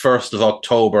sacked 1st of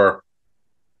October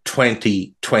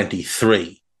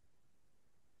 2023.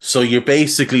 So you're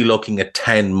basically looking at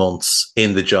 10 months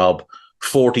in the job,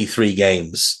 43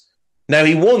 games. Now,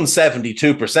 he won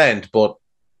 72%, but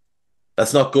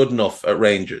that's not good enough at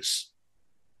Rangers.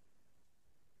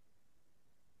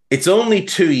 It's only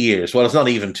 2 years. Well, it's not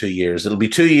even 2 years. It'll be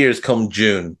 2 years come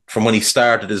June from when he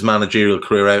started his managerial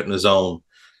career out on his own.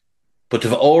 But to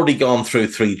have already gone through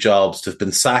 3 jobs, to have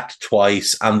been sacked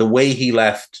twice, and the way he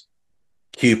left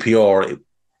QPR,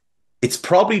 it's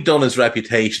probably done his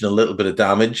reputation a little bit of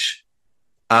damage.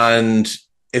 And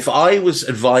if I was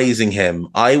advising him,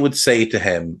 I would say to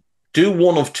him, do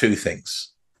one of 2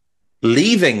 things.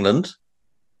 Leave England,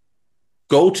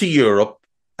 go to Europe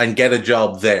and get a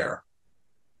job there,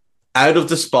 out of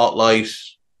the spotlight,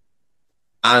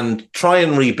 and try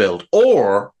and rebuild.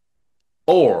 Or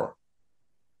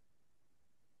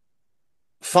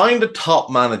find a top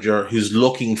manager who's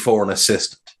looking for an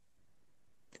assistant.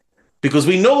 Because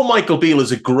we know Michael Beale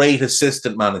is a great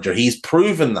assistant manager. He's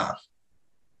proven that.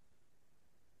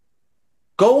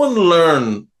 Go and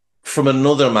learn from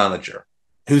another manager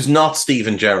who's not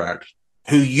Steven Gerrard,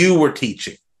 who you were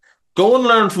teaching. Go and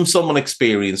learn from someone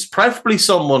experienced, preferably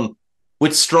someone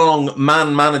with strong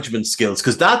man management skills,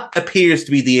 because that appears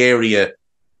to be the area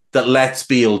that lets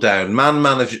Beale down,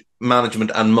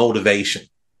 management and motivation.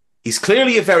 He's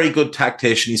clearly a very good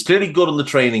tactician. He's clearly good on the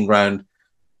training ground,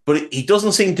 but he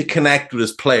doesn't seem to connect with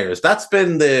his players. That's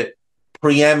been the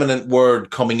preeminent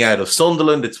word coming out of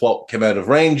Sunderland. It's what came out of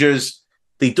Rangers.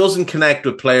 He doesn't connect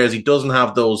with players. He doesn't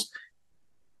have those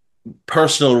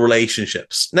personal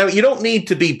relationships. Now, you don't need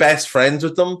to be best friends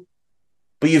with them,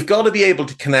 but you've got to be able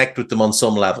to connect with them on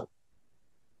some level.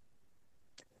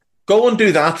 Go and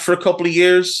do that for a couple of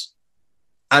years,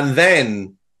 and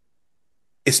then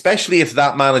especially if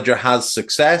that manager has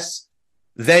success,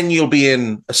 then you'll be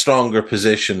in a stronger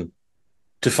position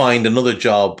to find another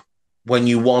job when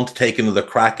you want to take another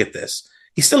crack at this.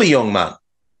 He's still a young man.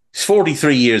 He's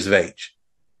 43 years of age.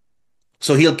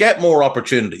 So he'll get more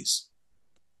opportunities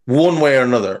one way or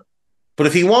another. But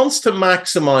if he wants to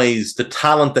maximize the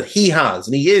talent that he has,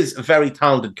 and he is a very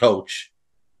talented coach,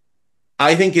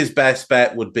 I think his best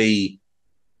bet would be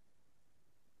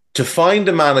to find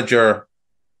a manager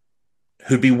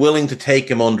who'd be willing to take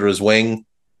him under his wing,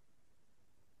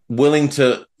 willing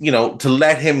to, to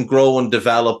let him grow and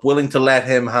develop, willing to let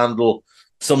him handle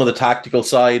some of the tactical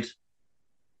side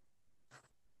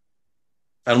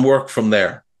and work from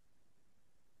there.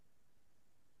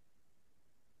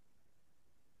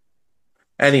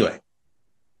 Anyway,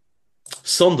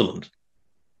 Sunderland.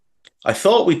 I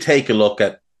thought we'd take a look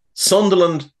at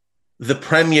Sunderland, the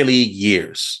Premier League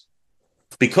years.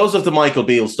 Because of the Michael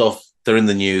Beale stuff, they're in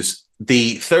the news.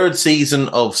 The third season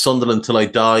of Sunderland Till I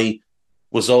Die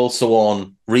was also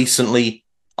on recently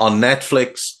on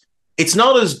Netflix. It's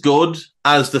not as good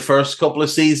as the first couple of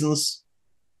seasons.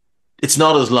 It's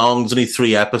not as long. There's only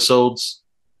 3 episodes.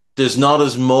 There's not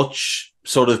as much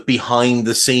sort of behind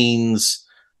the scenes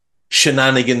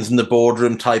shenanigans in the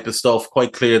boardroom type of stuff.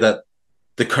 Quite clear that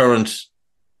the current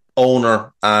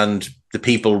owner and the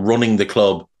people running the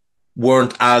club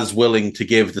weren't as willing to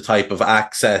give the type of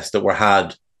access that were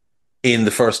had in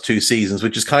the first 2 seasons,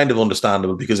 which is kind of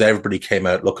understandable because everybody came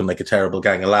out looking like a terrible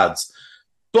gang of lads.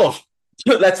 But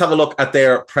let's have a look at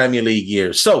their Premier League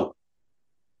years. So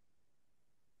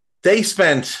they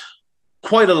spent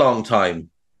quite a long time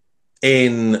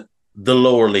in the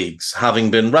lower leagues,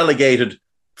 having been relegated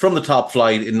from the top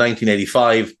flight in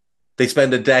 1985. They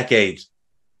spent a decade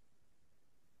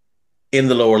in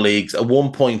the lower leagues, at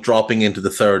one point dropping into the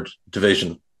 3rd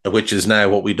division, which is now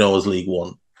what we know as League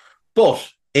One. But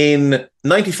in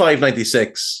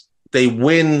 95-96, they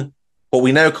win what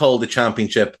we now call the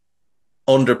Championship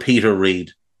under Peter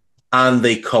Reid, and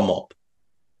they come up.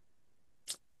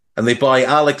 And they buy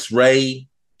Alex Ray,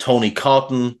 Tony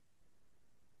Cotton,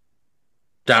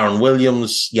 Darren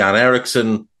Williams, Jan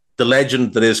Eriksson, the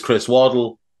legend that is Chris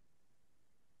Waddle,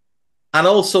 and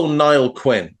also Niall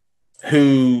Quinn,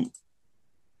 who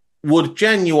would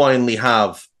genuinely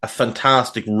have a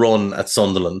fantastic run at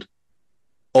Sunderland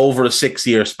over a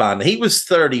 6-year span. He was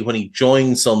 30 when he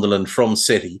joined Sunderland from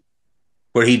City,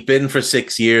 where he'd been for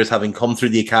 6 years, having come through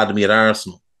the academy at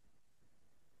Arsenal.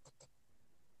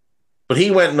 But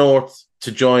he went north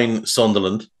to join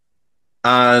Sunderland,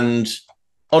 and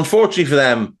unfortunately for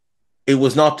them, it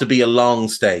was not to be a long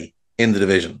stay in the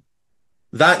division.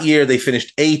 That year, they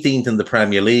finished 18th in the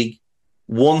Premier League,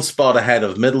 1 spot ahead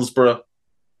of Middlesbrough,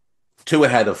 2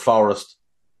 ahead of Forest.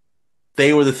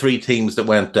 They were the 3 teams that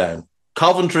went down.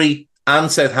 Coventry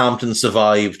and Southampton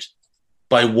survived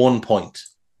by 1 point.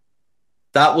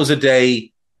 That was a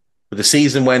day where the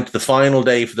season went to the final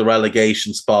day for the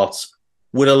relegation spots,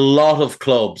 with a lot of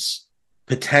clubs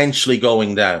potentially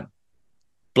going down.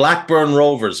 Blackburn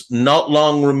Rovers, not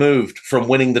long removed from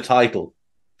winning the title,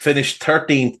 finished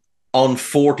 13th on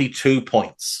 42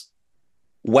 points.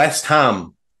 West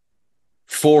Ham,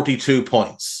 42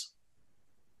 points.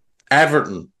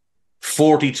 Everton,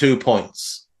 42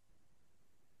 points.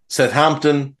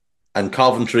 Southampton and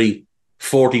Coventry,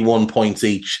 41 points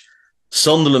each.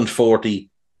 Sunderland, 40.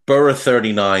 Borough,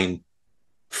 39.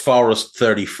 Forest,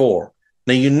 34.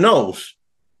 Now, you note,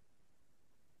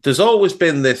 there's always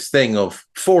been this thing of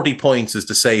 40 points is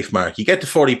the safe mark. You get to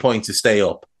 40 points to stay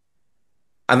up.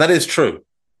 And that is true,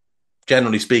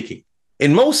 generally speaking.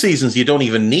 In most seasons, you don't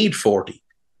even need 40.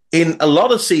 In a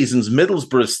lot of seasons,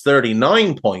 Middlesbrough's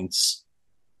 39 points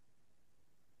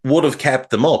would have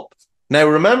kept them up. Now,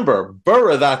 remember,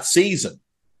 Borough that season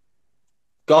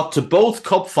got to both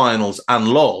cup finals and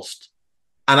lost,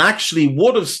 and actually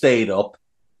would have stayed up,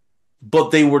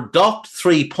 but they were docked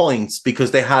 3 points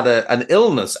because they had an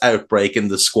illness outbreak in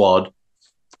the squad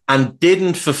and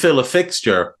didn't fulfill a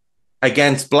fixture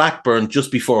against Blackburn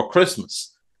just before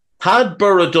Christmas. Had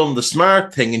Borough done the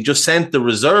smart thing and just sent the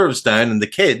reserves down and the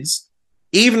kids,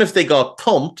 even if they got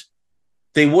thumped,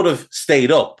 they would have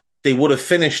stayed up. They would have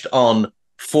finished on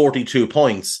 42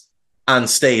 points and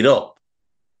stayed up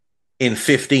in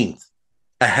 15th,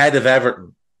 ahead of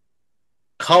Everton.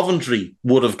 Coventry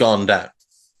would have gone down.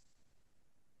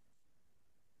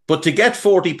 But to get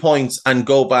 40 points and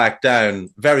go back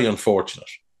down, very unfortunate.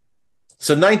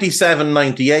 So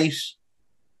 97-98,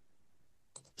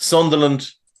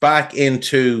 Sunderland back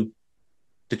into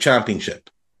the Championship.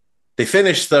 They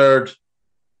finish 3rd.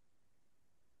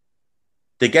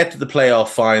 They get to the playoff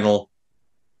final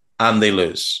and they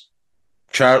lose.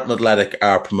 Charlton Athletic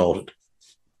are promoted.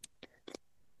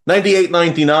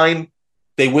 98-99,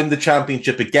 they win the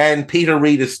championship again. Peter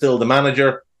Reid is still the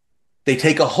manager. They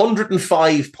take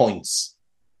 105 points,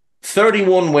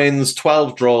 31 wins,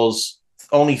 12 draws,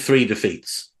 only 3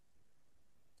 defeats.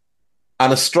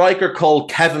 And a striker called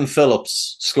Kevin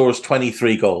Phillips scores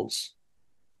 23 goals.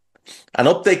 And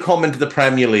up they come into the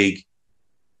Premier League.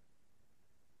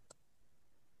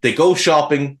 They go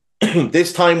shopping,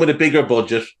 this time with a bigger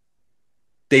budget.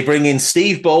 They bring in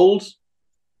Steve Bold,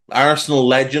 Arsenal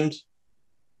legend,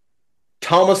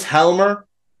 Thomas Helmer,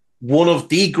 one of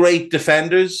the great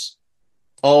defenders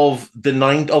of the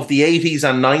 80s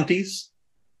and 90s.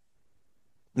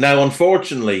 Now,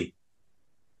 unfortunately,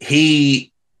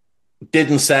 he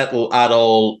didn't settle at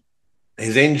all.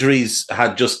 His injuries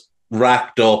had just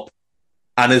racked up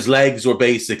and his legs were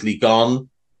basically gone.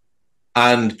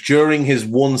 And during his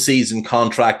one season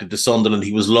contracted to Sunderland,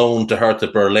 he was loaned to Hertha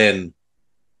Berlin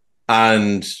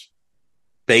and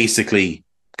basically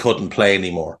couldn't play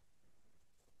anymore.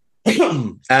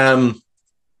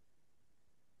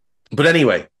 But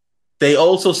anyway, they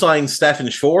also signed Stefan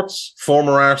Schwarz,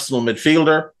 former Arsenal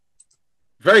midfielder.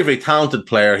 Very, very talented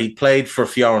player. He played for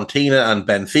Fiorentina and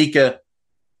Benfica.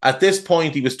 At this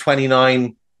point, he was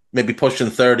 29, maybe pushing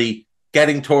 30,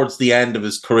 getting towards the end of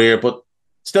his career, but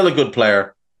still a good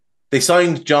player. They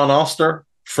signed John Oster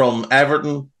from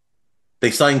Everton.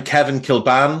 They signed Kevin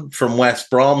Kilban from West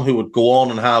Brom, who would go on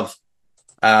and have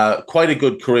quite a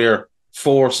good career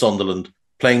for Sunderland,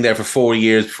 playing there for 4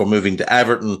 years before moving to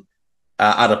Everton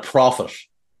at a profit.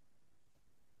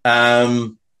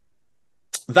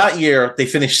 That year, they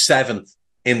finished 7th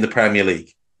in the Premier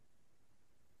League.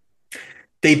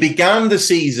 They began the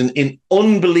season in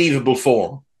unbelievable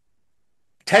form.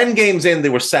 10 games in, they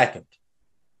were second.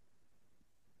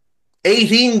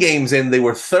 18 games in, they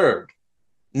were third.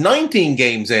 19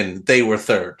 games in, they were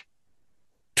third.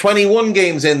 21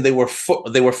 games in, they were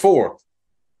fourth.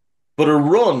 But a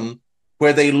run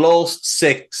where they lost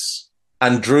 6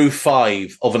 and drew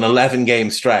 5 of an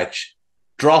 11-game stretch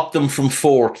dropped them from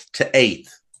 4th to 8th.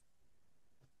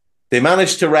 They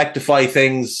managed to rectify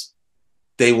things.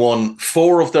 They won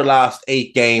 4 of their last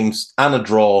 8 games and a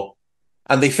draw,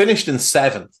 and they finished in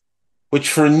 7th, which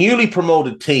for a newly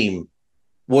promoted team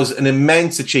was an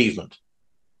immense achievement.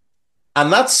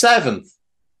 And that 7th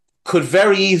could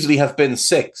very easily have been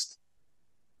 6th.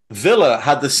 Villa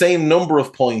had the same number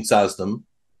of points as them,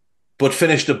 but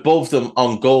finished above them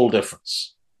on goal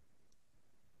difference.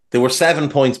 They were 7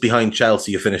 points behind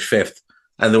Chelsea, who finished 5th,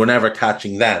 and they were never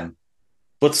catching them.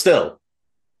 But still,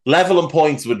 level in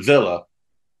points with Villa,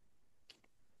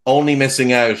 only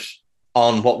missing out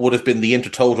on what would have been the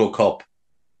Intertoto Cup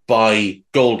by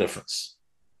goal difference.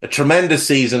 A tremendous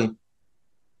season.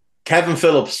 Kevin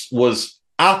Phillips was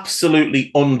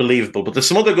absolutely unbelievable. But there's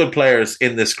some other good players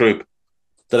in this group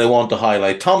that I want to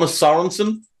highlight. Thomas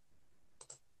Sorensen,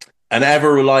 an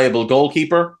ever-reliable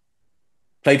goalkeeper,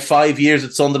 played 5 years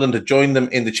at Sunderland, had joined them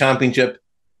in the Championship,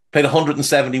 played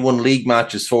 171 league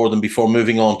matches for them before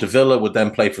moving on to Villa, would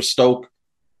then play for Stoke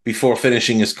before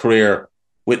finishing his career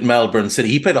with Melbourne City.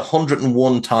 He played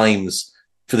 101 times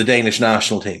for the Danish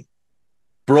national team.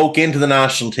 Broke into the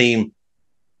national team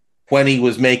when he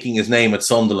was making his name at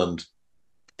Sunderland.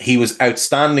 He was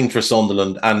outstanding for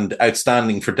Sunderland and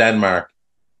outstanding for Denmark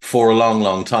for a long,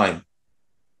 long time.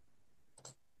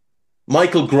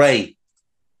 Michael Gray,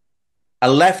 a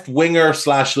left winger /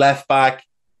 left back,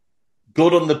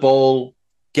 good on the ball,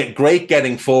 great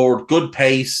getting forward, good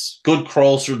pace, good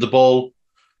crosser of the ball.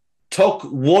 Took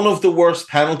one of the worst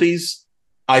penalties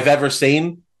I've ever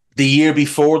seen the year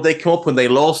before they come up when they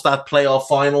lost that playoff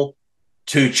final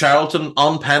to Charlton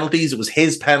on penalties. It was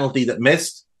his penalty that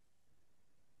missed.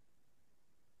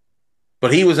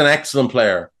 But he was an excellent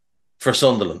player for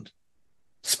Sunderland.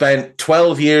 Spent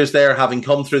 12 years there, having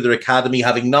come through their academy,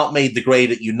 having not made the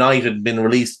grade at United and been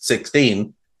released at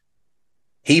 16.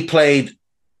 He played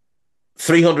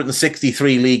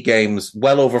 363 league games,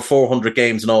 well over 400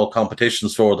 games in all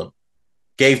competitions for them.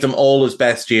 Gave them all his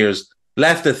best years,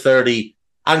 left at 30,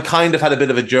 and kind of had a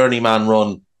bit of a journeyman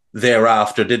run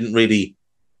thereafter. Didn't really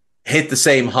hit the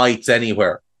same heights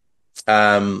anywhere.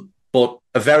 But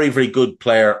a very, very good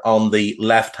player on the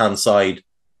left-hand side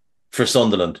for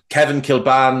Sunderland. Kevin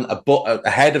Kilban,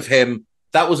 ahead of him.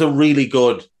 That was a really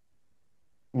good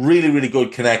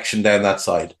connection down that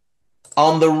side.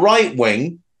 On the right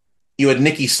wing, you had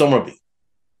Nicky Summerby,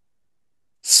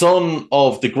 son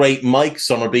of the great Mike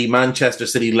Summerby, Manchester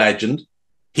City legend.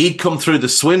 He'd come through the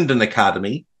Swindon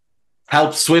Academy,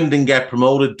 helped Swindon get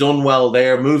promoted, done well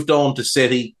there, moved on to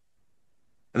City,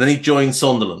 and then he joined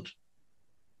Sunderland.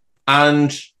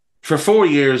 And for 4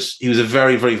 years, he was a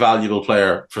very, very valuable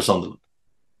player for Sunderland.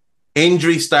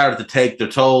 Injuries started to take their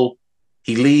toll.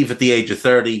 He leave at the age of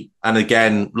 30. And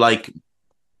again, like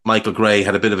Michael Gray,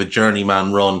 had a bit of a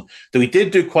journeyman run. Though he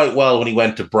did do quite well when he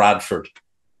went to Bradford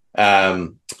a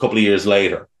couple of years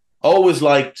later. Always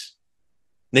liked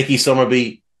Nicky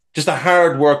Summerbee, just a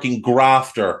hard-working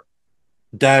grafter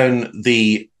down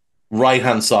the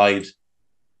right-hand side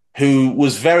who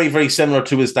was very, very similar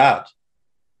to his dad.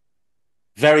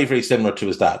 Very, very similar to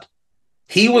his dad.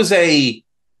 He was a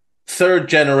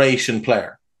third-generation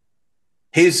player.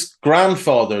 His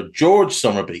grandfather, George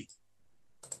Summerbee,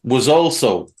 was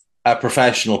also a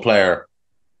professional player.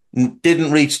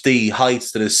 Didn't reach the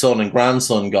heights that his son and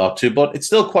grandson got to, but it's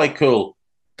still quite cool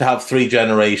to have three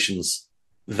generations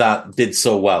that did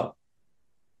so well.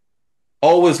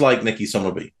 Always liked Nicky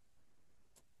Summerbee.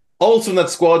 Also in that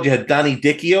squad, you had Danny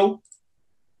Dichio,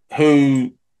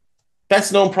 who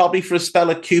best known probably for a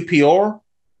spell at QPR,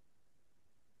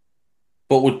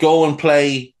 but would go and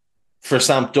play for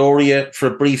Sampdoria for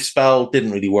a brief spell.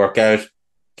 Didn't really work out.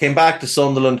 Came back to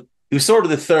Sunderland. He was sort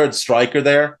of the third striker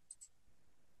there.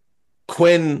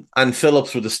 Quinn and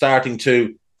Phillips were the starting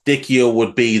two. Dichio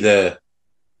would be the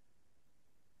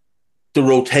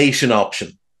rotation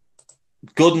option.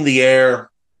 Good in the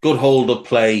air, good hold-up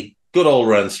play, good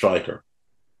all-round striker.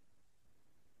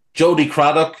 Jody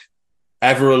Craddock,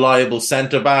 ever-reliable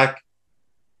centre-back.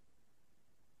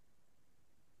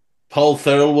 Paul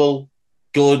Thirlwell,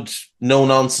 good,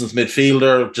 no-nonsense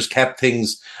midfielder, just kept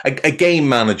things... A game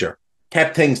manager,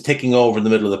 kept things ticking over in the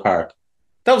middle of the park.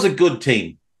 That was a good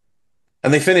team.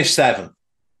 And they finished 7th.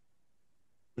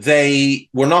 They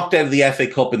were knocked out of the FA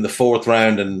Cup in the 4th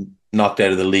round and knocked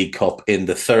out of the League Cup in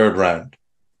the 3rd round.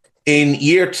 In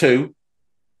year 2,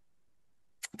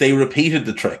 they repeated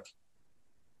the trick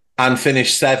and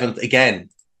finished 7th again,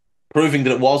 proving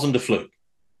that it wasn't a fluke.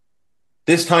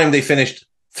 This time they finished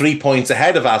 3 points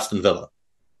ahead of Aston Villa,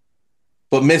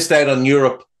 but missed out on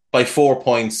Europe by 4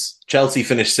 points. Chelsea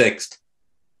finished 6th.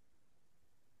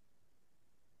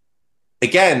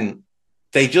 Again,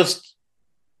 they just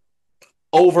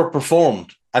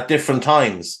overperformed at different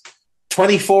times.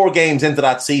 24 games into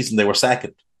that season, they were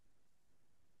 2nd.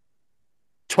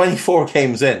 24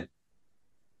 games in.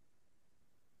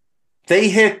 They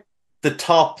hit the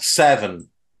top 7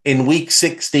 in week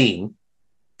 16.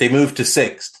 They moved to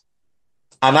 6th.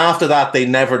 And after that, they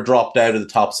never dropped out of the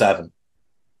top 7.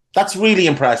 That's really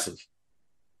impressive.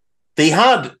 They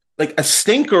had like a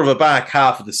stinker of a back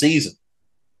half of the season.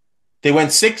 They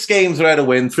went 6 games without a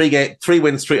win, 3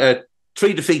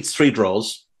 defeats, 3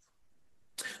 draws.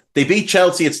 They beat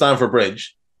Chelsea at Stamford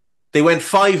Bridge. They went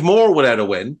 5 more without a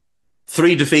win,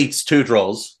 3 defeats, 2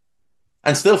 draws,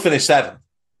 and still finished 7th.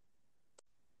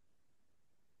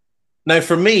 Now,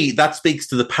 for me, that speaks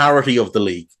to the parity of the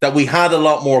league, that we had a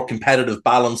lot more competitive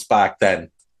balance back then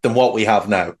than what we have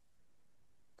now.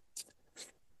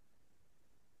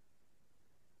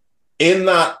 In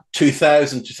that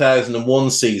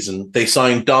 2000-2001 season, they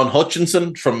signed Don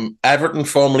Hutchinson from Everton,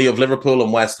 formerly of Liverpool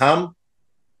and West Ham.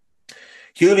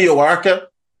 Julio Arca,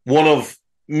 one of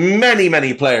many,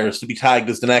 many players to be tagged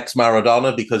as the next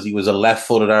Maradona because he was a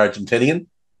left-footed Argentinian.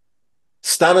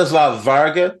 Stanislav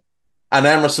Varga and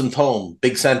Emerson Thome,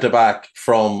 big centre-back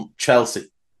from Chelsea.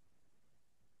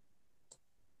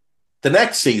 The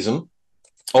next season,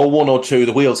 01-02,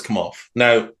 the wheels come off.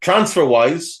 Now,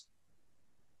 transfer-wise,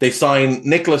 they signed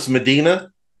Nicolas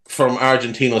Medina from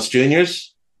Argentinos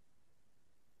Juniors.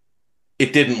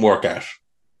 It didn't work out.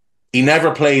 He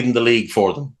never played in the league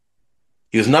for them.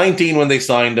 He was 19 when they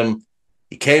signed him.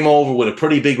 He came over with a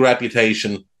pretty big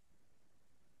reputation.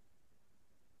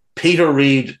 Peter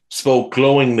Reid spoke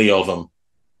glowingly of him.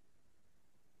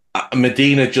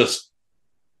 Medina just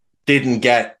didn't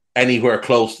get anywhere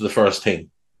close to the first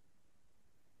team.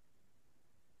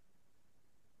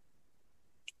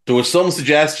 There were some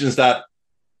suggestions that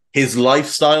his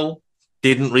lifestyle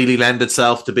didn't really lend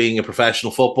itself to being a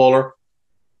professional footballer.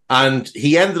 And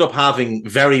he ended up having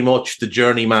very much the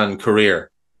journeyman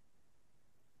career.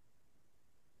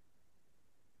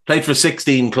 Played for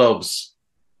 16 clubs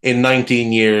in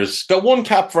 19 years. Got 1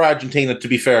 cap for Argentina, to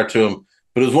be fair to him.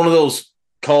 But it was one of those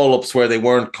call-ups where they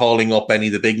weren't calling up any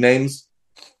of the big names.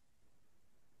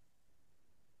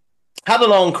 Had a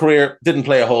long career, didn't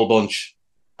play a whole bunch.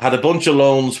 Had a bunch of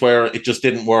loans where it just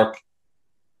didn't work.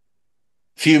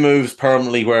 Few moves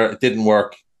permanently where it didn't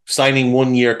work. Signing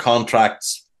 1-year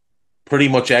contracts pretty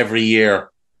much every year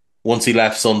once he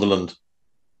left Sunderland.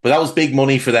 But that was big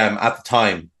money for them at the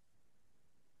time.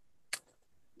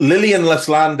 Lilian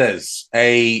Leslandes,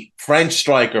 a French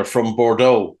striker from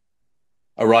Bordeaux,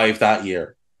 arrived that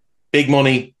year. Big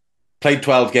money, played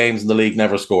 12 games in the league,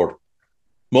 never scored.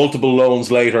 Multiple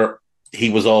loans later, he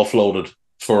was offloaded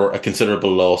for a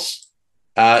considerable loss.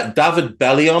 David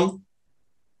Bellion,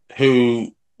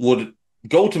 who would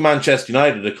go to Manchester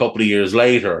United a couple of years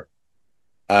later,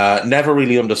 never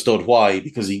really understood why,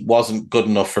 because he wasn't good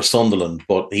enough for Sunderland,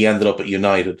 but he ended up at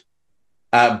United.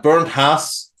 Bernd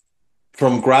Haas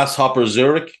from Grasshopper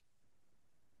Zurich.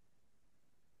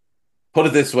 Put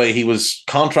it this way, he was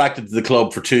contracted to the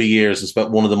club for 2 years and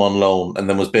spent one of them on loan and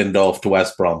then was binned off to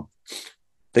West Brom.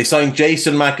 They signed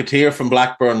Jason McAteer from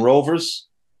Blackburn Rovers.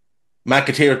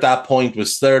 McAteer at that point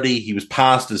was 30. He was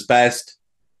past his best,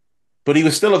 but he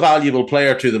was still a valuable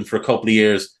player to them for a couple of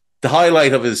years. The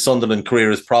highlight of his Sunderland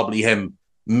career is probably him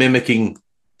mimicking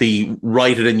the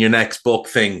write it in your next book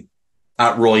thing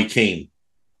at Roy Keane.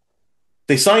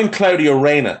 They signed Claudio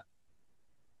Reyna,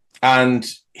 and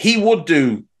he would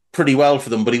do pretty well for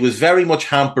them, but he was very much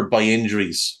hampered by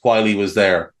injuries while he was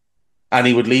there, and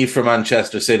he would leave for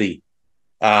Manchester City.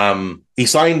 He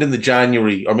signed in the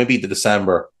January or maybe the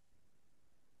December,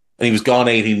 and he was gone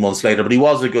 18 months later, but he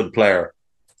was a good player.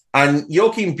 And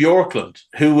Joachim Björklund,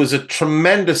 who was a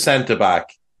tremendous centre-back,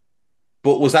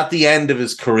 but was at the end of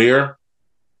his career,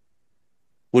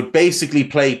 would basically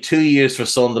play 2 years for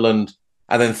Sunderland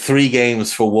and then 3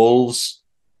 games for Wolves,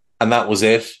 and that was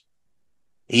it.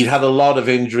 He'd had a lot of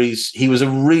injuries. He was a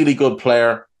really good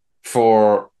player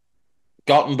for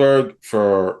Gothenburg,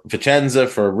 for Vicenza,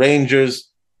 for Rangers,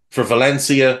 for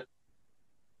Valencia.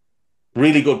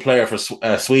 Really good player for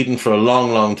Sweden for a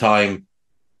long, long time.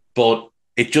 But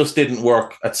it just didn't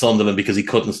work at Sunderland because he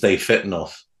couldn't stay fit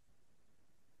enough.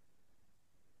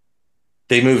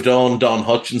 They moved on Don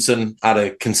Hutchinson at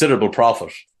a considerable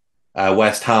profit.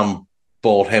 West Ham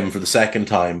bought him for the second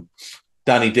time.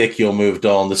 Danny Dichio moved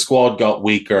on. The squad got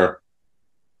weaker.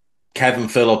 Kevin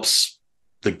Phillips,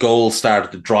 the goals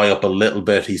started to dry up a little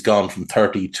bit. He's gone from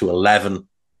 30 to 11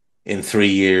 in 3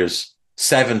 years.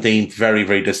 17th, very,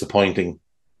 very disappointing.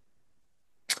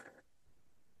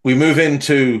 We move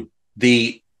into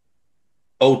the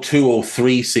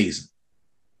 02-03 season.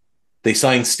 They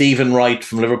signed Stephen Wright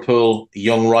from Liverpool, a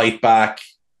young right back,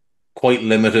 quite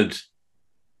limited.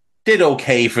 Did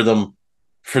okay for them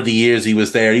for the years he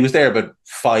was there. He was there about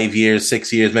 5 years,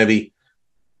 6 years maybe,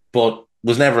 but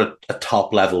was never a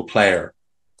top-level player.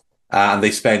 And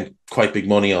they spent quite big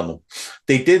money on them.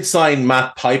 They did sign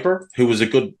Matt Piper, who was a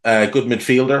good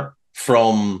midfielder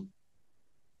from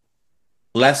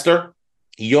Leicester,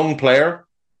 young player.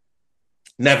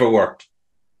 Never worked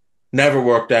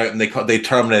out, and they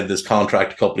terminated his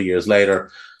contract a couple of years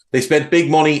later. They spent big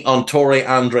money on Tore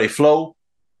Andre Flo,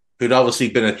 who'd obviously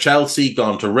been at Chelsea,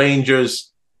 gone to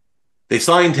Rangers. They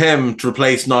signed him to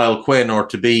replace Niall Quinn, or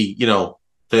to be,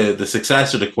 the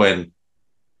successor to Quinn,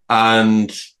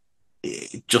 and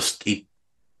it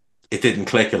didn't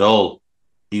click at all.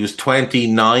 He was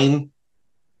 29,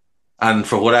 and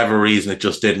for whatever reason, it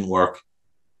just didn't work.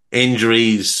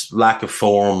 Injuries, lack of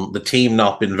form, the team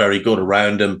not been very good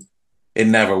around him. It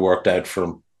never worked out for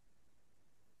him.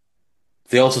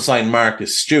 They also signed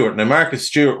Marcus Stewart. Now, Marcus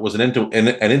Stewart was an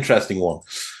interesting one.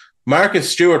 Marcus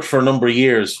Stewart, for a number of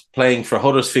years, playing for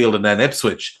Huddersfield and then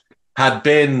Ipswich, had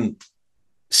been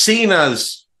seen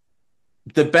as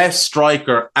the best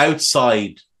striker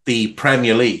outside the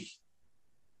Premier League.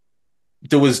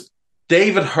 There was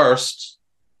David Hirst,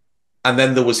 and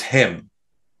then there was him,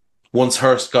 once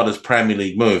Hirst got his Premier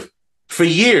League move. For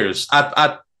years,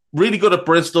 at really good at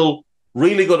Bristol,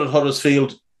 really good at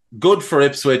Huddersfield, good for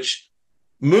Ipswich,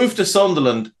 moved to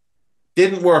Sunderland,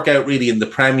 didn't work out really in the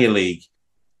Premier League.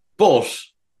 But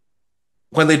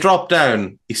when they dropped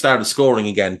down, he started scoring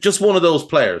again. Just one of those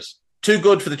players. Too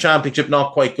good for the Championship,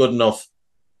 not quite good enough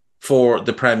for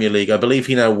the Premier League. I believe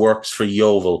he now works for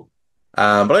Yeovil.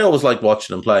 But I always liked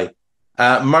watching him play.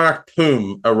 Mark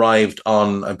Poom arrived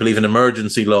on, I believe, an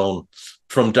emergency loan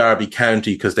from Derby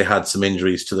County because they had some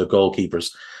injuries to their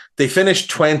goalkeepers. They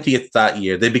finished 20th that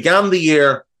year. They began the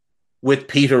year with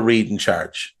Peter Reid in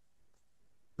charge.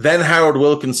 Then Howard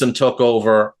Wilkinson took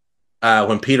over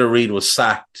when Peter Reid was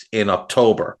sacked in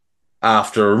October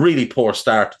after a really poor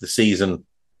start to the season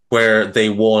where they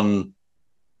won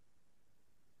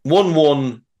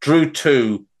 1-1, drew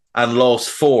 2, and lost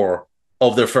 4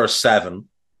 of their first 7.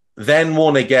 Then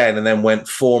won again and then went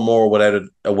 4 more without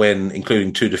a win,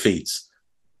 including 2 defeats.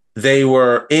 They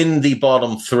were in the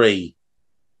bottom 3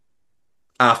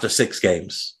 after 6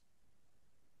 games.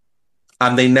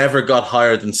 And they never got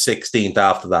higher than 16th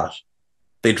after that.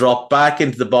 They dropped back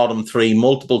into the bottom 3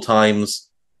 multiple times.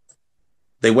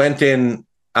 They went in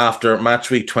after match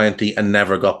week 20 and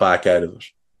never got back out of it.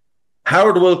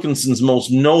 Howard Wilkinson's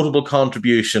most notable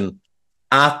contribution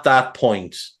at that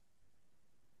point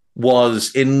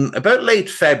was in about late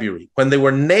February when they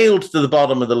were nailed to the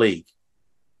bottom of the league.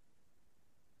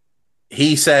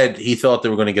 He said he thought they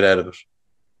were going to get out of it.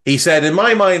 He said, in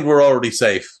my mind, we're already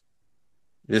safe.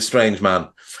 This strange man.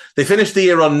 They finished the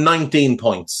year on 19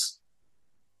 points.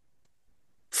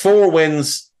 4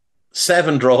 wins,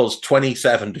 7 draws,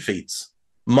 27 defeats.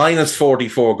 Minus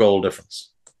 44 goal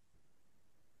difference.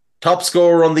 Top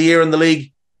scorer on the year in the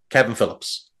league, Kevin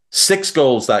Phillips. 6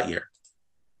 goals that year.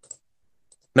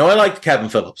 Now, I liked Kevin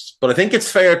Phillips, but I think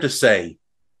it's fair to say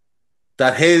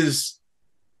that his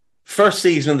first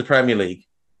season in the Premier League,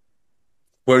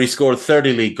 where he scored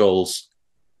 30 league goals,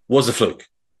 was a fluke.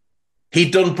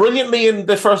 He'd done brilliantly in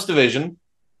the first division,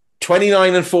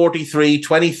 29 and 43,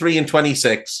 23 and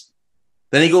 26.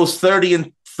 Then he goes 30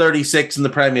 and 36 in the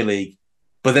Premier League,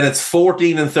 but then it's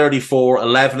 14 and 34,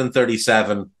 11 and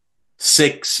 37,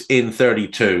 6 in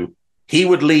 32. He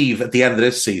would leave at the end of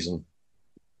this season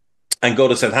and go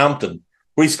to Southampton,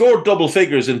 where he scored double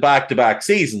figures in back-to-back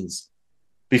seasons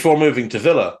before moving to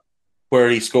Villa, where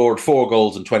he scored 4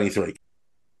 goals in 23.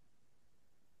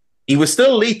 He was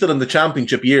still lethal in the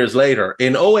Championship years later.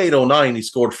 In 08-09, he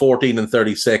scored 14 and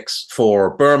 36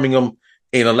 for Birmingham.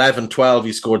 In 11-12,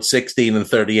 he scored 16 and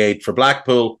 38 for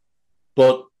Blackpool.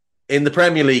 But in the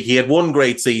Premier League, he had one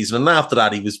great season, and after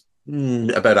that, he was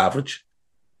about average.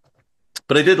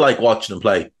 But I did like watching him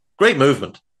play. Great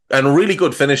movement and a really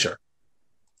good finisher.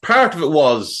 Part of it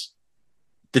was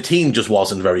the team just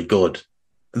wasn't very good.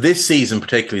 This season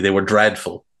particularly, they were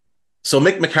dreadful. So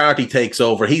Mick McCarthy takes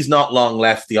over. He's not long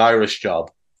left the Irish job.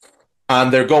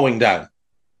 And they're going down.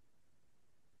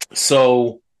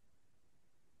 So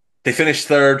they finished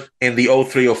third in the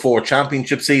 03-04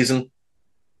 Championship season.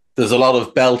 There's a lot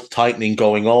of belt tightening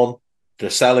going on. They're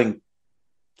selling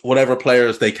whatever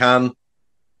players they can,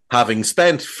 having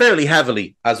spent fairly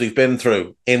heavily, as we've been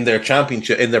through, in their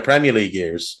Championship, in their Premier League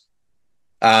years.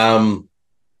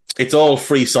 It's all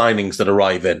free signings that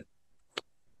arrive in.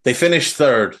 They finish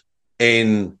third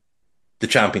in the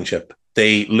Championship.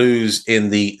 They lose in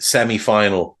the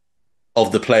semi-final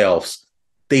of the playoffs.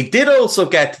 They did also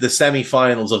get to the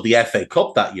semi-finals of the FA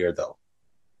Cup that year, though,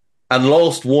 and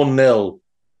lost 1-0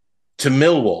 to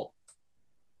Millwall.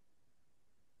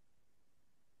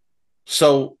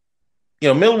 So,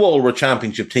 Millwall were a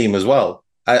Championship team as well.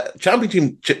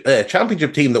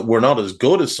 Championship team that were not as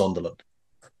good as Sunderland,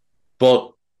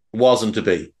 but wasn't to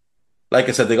be. Like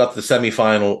I said, they got to the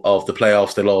semi-final of the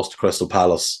playoffs. They lost to Crystal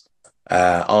Palace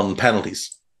on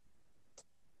penalties.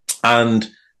 And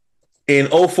in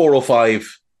 04-05,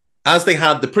 as they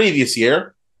had the previous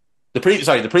year, the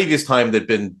previous time they'd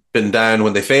been down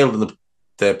when they failed in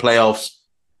the playoffs,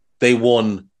 they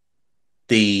won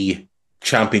the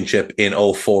Championship in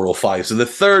 04-05. So the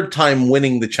third time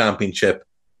winning the Championship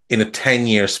in a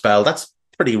 10-year spell. That's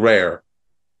pretty rare.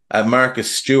 Marcus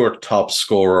Stewart, top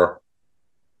scorer.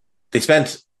 They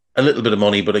spent a little bit of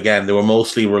money, but again, they were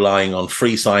mostly relying on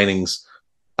free signings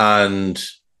and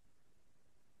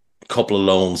a couple of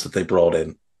loans that they brought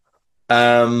in.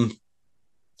 A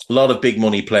lot of big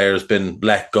money players been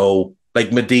let go.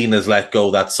 Like Medina's let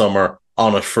go that summer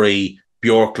on a free.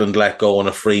 Bjorkland let go on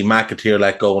a free. McAteer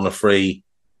let go on a free.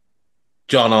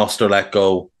 John Oster let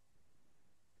go.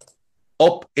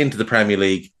 Up into the Premier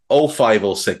League,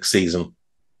 05-06 season.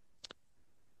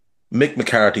 Mick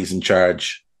McCarthy's in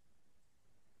charge.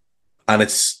 And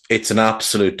it's an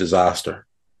absolute disaster.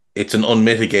 It's an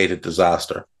unmitigated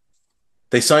disaster.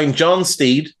 They signed John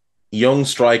Steed, young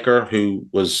striker who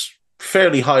was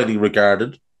fairly highly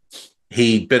regarded.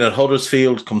 He'd been at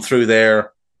Huddersfield, come through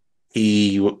there.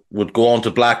 He would go on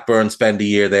to Blackburn, spend a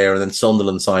year there, and then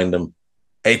Sunderland signed him.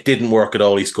 It didn't work at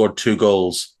all. He scored 2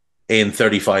 goals in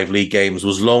 35 league games,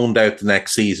 was loaned out the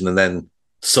next season, and then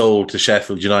sold to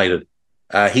Sheffield United.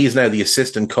 He's now the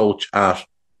assistant coach at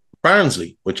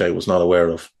Barnsley, which I was not aware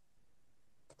of.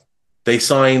 They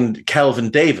signed Kelvin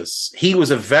Davis. He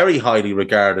was a very highly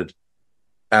regarded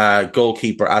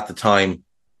goalkeeper at the time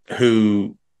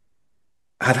who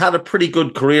had a pretty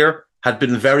good career, had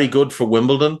been very good for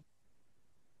Wimbledon.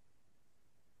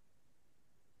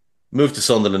 Moved to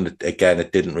Sunderland again,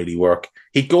 it didn't really work.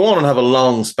 He'd go on and have a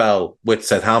long spell with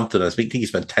Southampton. I think he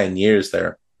spent 10 years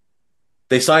there.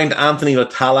 They signed Anthony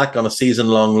Latalak on a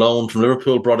season-long loan from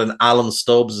Liverpool, brought in Alan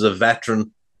Stubbs as a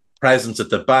veteran presence at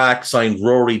the back, signed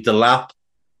Rory Delap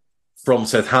from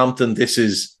Southampton. This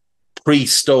is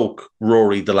pre-Stoke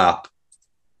Rory Delap.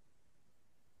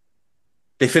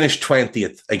 They finished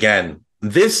 20th again.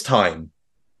 This time,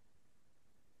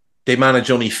 they managed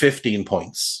only 15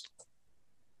 points.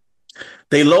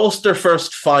 They lost their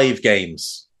first 5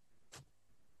 games.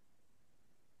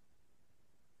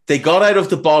 They got out of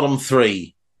the bottom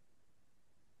 3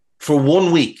 for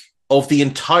 1 week of the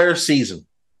entire seaon,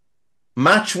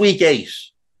 match week 8,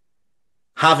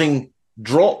 having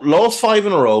lost 5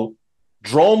 in a row,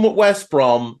 drawn with West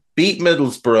Brom, beat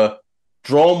Middlesbrough,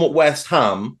 drawn with West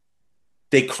Ham,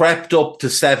 they crept up to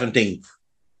 17th.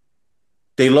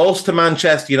 They lost to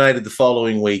Manchester United the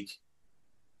following week,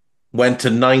 went to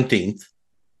 19th.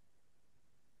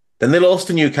 Then they lost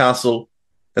to Newcastle,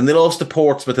 then they lost to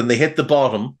Portsmouth, and they hit the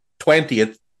bottom,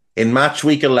 20th, in match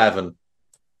week 11,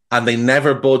 and they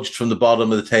never budged from the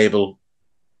bottom of the table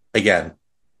again.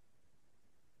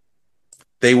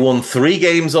 They won 3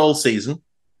 games all season.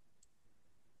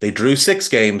 They drew 6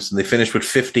 games, and they finished with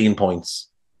 15 points.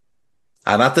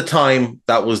 And at the time,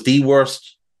 that was the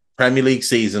worst Premier League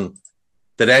season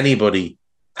that anybody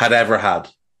had ever had.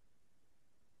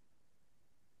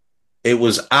 It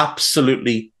was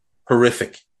absolutely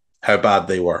horrific how bad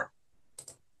they were.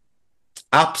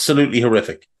 Absolutely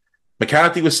horrific.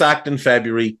 McCarthy was sacked in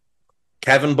February.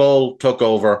 Kevin Ball took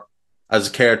over as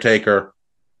caretaker.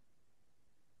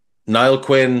 Niall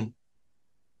Quinn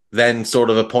then sort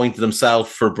of appointed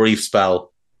himself for a brief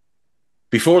spell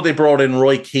before they brought in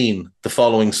Roy Keane the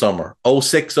following summer,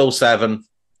 06-07,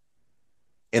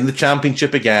 in the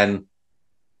Championship again.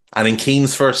 And in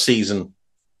Keane's first season,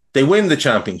 they win the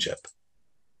Championship.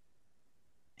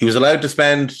 He was allowed to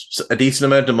spend a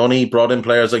decent amount of money, brought in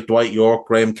players like Dwight York,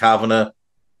 Graham Kavanagh,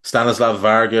 Stanislav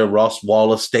Varga, Ross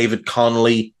Wallace, David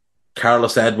Connolly,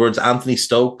 Carlos Edwards, Anthony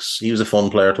Stokes. He was a fun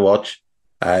player to watch.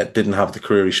 Didn't have the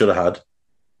career he should have had.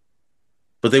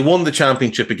 But they won the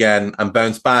Championship again and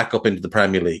bounced back up into the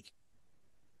Premier League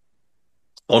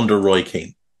under Roy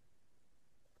Keane.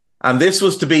 And this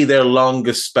was to be their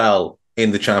longest spell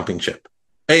in the Championship.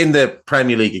 In the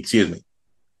Premier League, excuse me.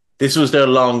 This was their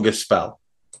longest spell.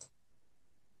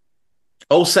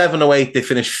 07-08, they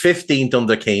finished 15th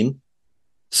under Keane.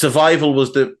 Survival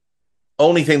was the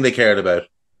only thing they cared about.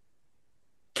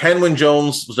 Kenwyne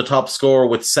Jones was the top scorer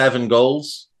with 7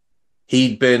 goals.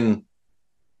 He'd been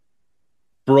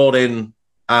brought in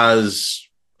as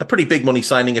a pretty big money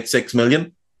signing at 6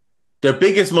 million. Their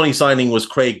biggest money signing was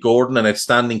Craig Gordon, an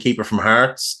outstanding keeper from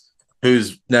Hearts,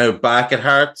 who's now back at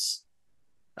Hearts,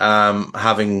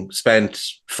 having spent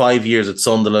 5 years at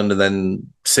Sunderland and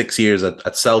then 6 years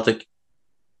at Celtic.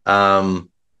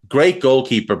 Great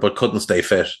goalkeeper, but couldn't stay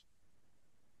fit.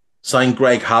 Signed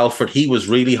Greg Halford. He was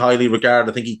really highly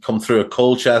regarded. I think he'd come through at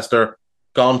Colchester,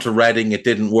 gone to Reading, it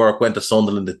didn't work, went to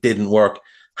Sunderland, it didn't work.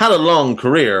 Had a long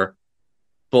career,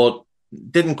 but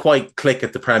didn't quite click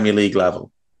at the Premier League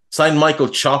level. Signed Michael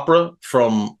Chopra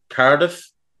from Cardiff.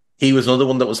 He was another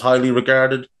one that was highly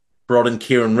regarded. Brought in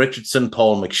Kieran Richardson,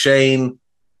 Paul McShane,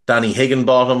 Danny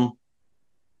Higginbottom,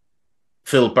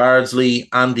 Phil Bardsley,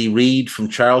 Andy Reid from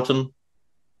Charlton.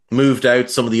 Moved out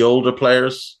some of the older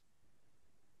players.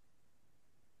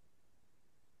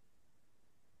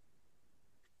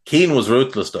 Keane was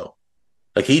ruthless, though.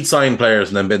 Like, he'd sign players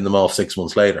and then bin them off 6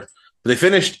 months later. But they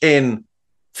finished in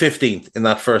 15th in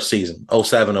that first season,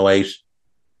 07-08.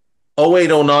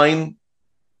 08-09,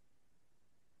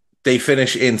 they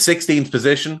finish in 16th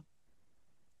position.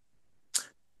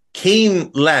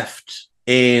 Keane left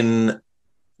in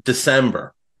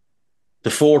December, the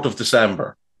 4th of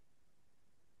December.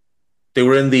 They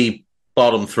were in the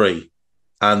bottom 3,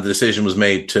 and the decision was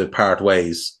made to part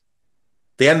ways.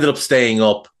 They ended up staying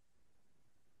up,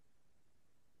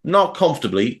 not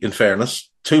comfortably, in fairness,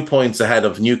 2 points ahead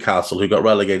of Newcastle, who got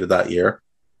relegated that year.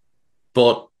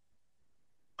 But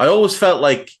I always felt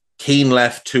like Keane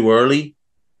left too early.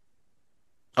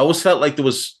 I always felt like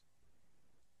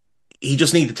he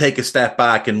just needed to take a step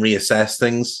back and reassess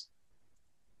things.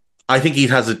 I think he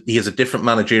has a different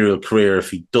managerial career if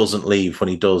he doesn't leave when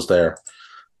he does there.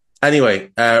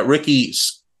 Anyway, Ricky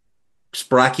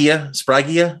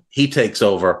Spragia, he takes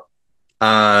over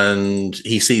and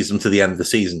he sees them to the end of the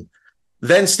season.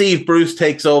 Then Steve Bruce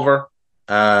takes over,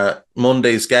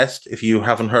 Monday's guest. If you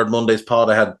haven't heard Monday's pod,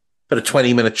 I had about a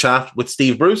 20-minute chat with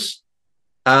Steve Bruce.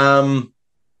 And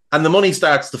the money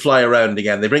starts to fly around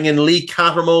again. They bring in Lee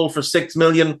Cattermole for 6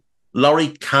 million, Laurie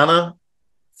Canna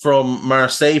from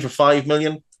Marseille for 5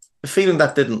 million. The feeling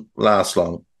that didn't last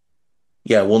long.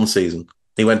 Yeah, 1 season.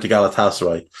 He went to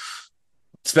Galatasaray.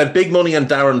 Spent big money on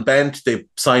Darren Bent. They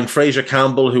signed Fraser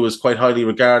Campbell, who was quite highly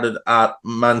regarded at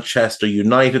Manchester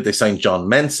United. They signed John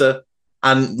Mensah.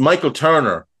 And Michael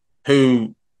Turner,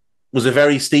 who was a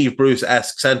very Steve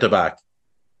Bruce-esque centre-back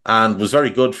and was very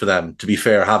good for them, to be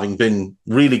fair, having been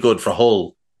really good for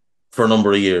Hull for a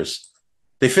number of years.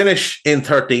 They finish in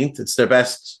 13th. It's their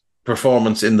best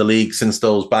performance in the league since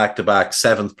those back-to-back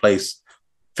 7th place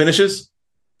finishes.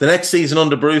 The next season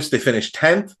under Bruce, they finish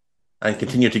 10th and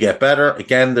continue to get better.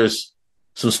 Again, there's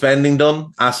some spending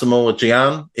done. Asamoah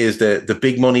Gyan is the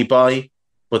big money buy,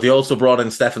 but they also brought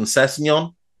in Stefan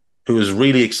Sessegnon, who is a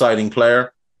really exciting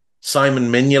player.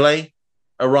 Simon Mignolet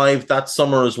arrived that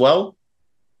summer as well.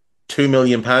 £2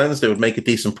 million. They would make a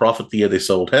decent profit the year they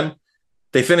sold him.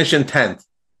 They finish in 10th.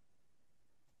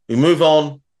 We move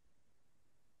on.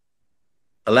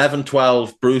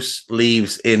 11-12, Bruce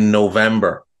leaves in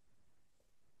November.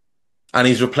 And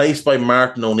he's replaced by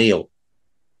Martin O'Neill.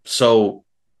 So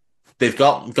they've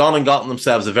gone and gotten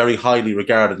themselves a very highly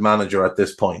regarded manager at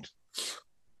this point.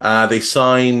 They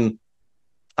sign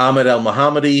Ahmed El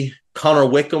Mohammadi, Connor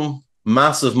Wickham,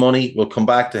 massive money. We'll come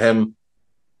back to him.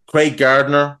 Craig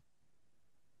Gardner,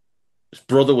 his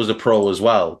brother was a pro as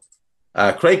well.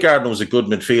 Craig Gardner was a good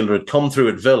midfielder, had come through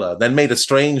at Villa, then made a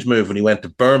strange move when he went to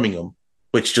Birmingham,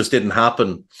 which just didn't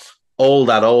happen all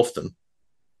that often.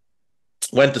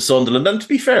 Went to Sunderland, and to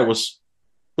be fair, was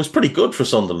pretty good for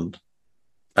Sunderland.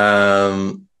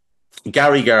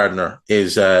 Gary Gardner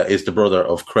is the brother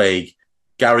of Craig.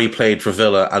 Gary played for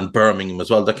Villa and Birmingham as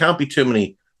well. There can't be too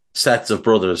many sets of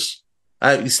brothers.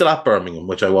 He's still at Birmingham,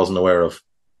 which I wasn't aware of.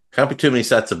 Can't be too many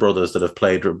sets of brothers that have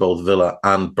played for both Villa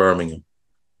and Birmingham.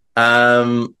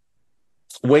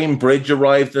 Wayne Bridge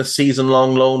arrived in a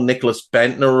season-long loan. Nicholas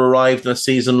Bentner arrived in a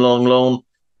season-long loan.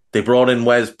 They brought in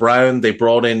Wes Brown. They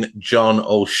brought in John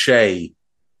O'Shea.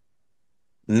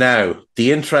 Now,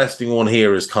 the interesting one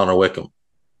here is Connor Wickham.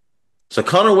 So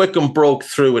Connor Wickham broke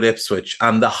through at Ipswich,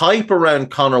 and the hype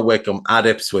around Connor Wickham at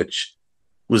Ipswich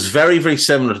was very, very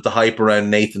similar to the hype around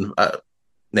Nathan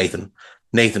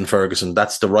Ferguson.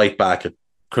 That's the right back at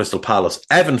Crystal Palace.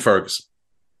 Evan Ferguson.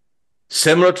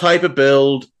 Similar type of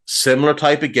build, similar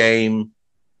type of game,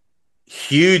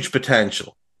 huge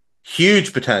potential.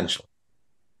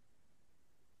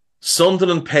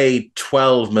 Sunderland paid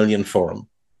 12 million for him,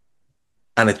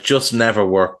 and it just never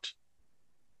worked.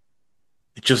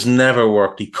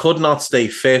 He could not stay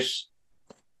fit.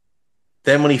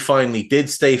 Then when he finally did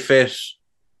stay fit,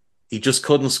 he just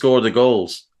couldn't score the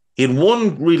goals. He had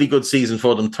one really good season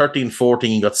for them, 13-14.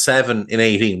 He got 7 in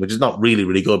 18, which is not really,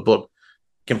 really good, but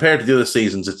compared to the other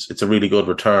seasons, it's a really good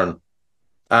return.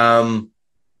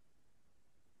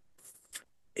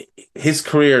 His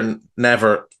career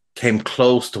never came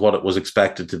close to what it was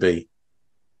expected to be.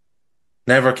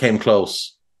 Never came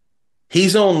close.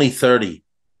 He's only 30,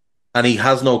 and he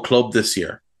has no club this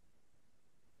year.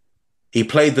 He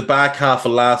played the back half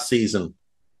of last season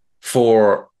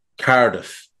for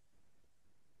Cardiff.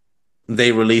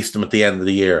 They released him at the end of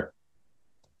the year.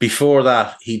 Before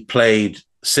that, he'd played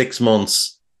 6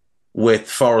 months with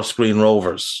Forest Green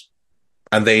Rovers,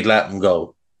 and they'd let him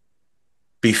go.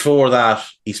 Before that,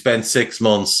 he spent 6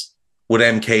 months with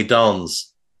MK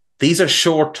Dons. These are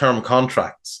short-term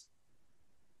contracts.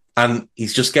 And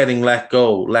he's just getting let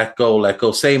go.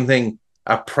 Same thing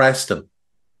at Preston.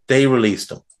 They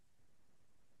released him.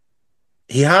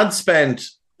 He had spent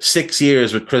 6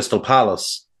 years with Crystal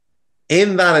Palace.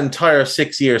 In that entire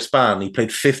 6-year span, he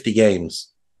played 50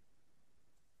 games.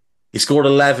 He scored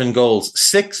 11 goals,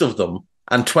 6 of them,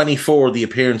 and 24 of the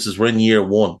appearances were in year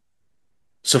 1.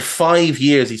 So 5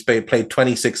 years he's played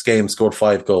 26 games, scored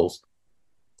 5 goals.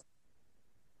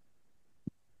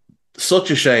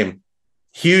 Such a shame.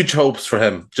 Huge hopes for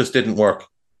him, just didn't work.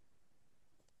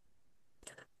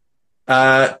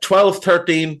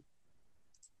 12-13.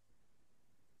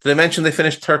 Did I mention they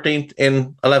finished 13th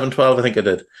in 11-12? I think I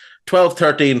did.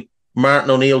 12-13,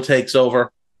 Martin O'Neill takes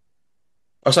over.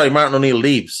 Martin O'Neill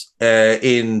leaves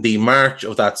in the March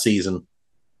of that season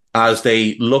as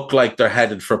they look like they're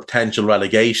headed for potential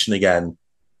relegation again.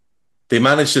 They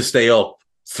managed to stay up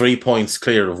 3 points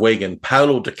clear of Wigan.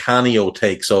 Paolo Di Canio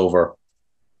takes over.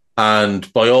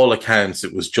 And by all accounts,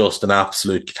 it was just an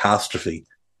absolute catastrophe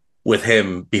with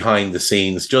him behind the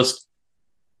scenes. Just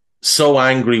so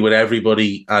angry with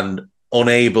everybody and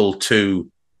unable to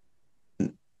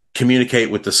communicate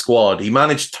with the squad. He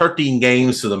managed 13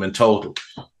 games for them in total.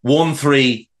 Won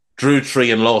 3, drew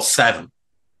 3, and lost 7.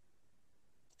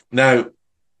 Now,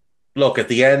 look, at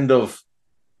the end of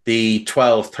the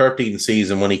 12-13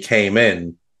 season when he came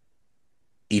in,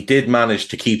 he did manage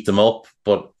to keep them up,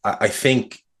 but I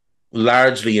think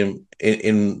largely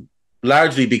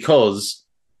largely because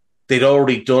they'd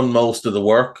already done most of the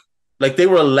work. Like, they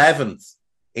were 11th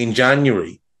in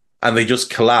January and they just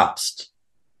collapsed.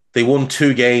 They won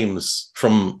 2 games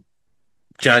from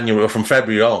January or from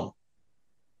February on.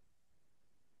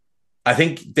 I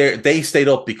think they stayed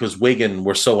up because Wigan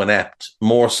were so inept,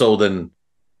 more so than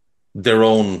their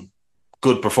own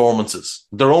good performances.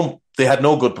 They had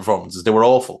no good performances. They were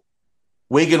awful.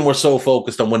 Wigan were so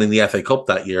focused on winning the FA Cup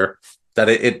that year that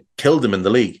it killed them in the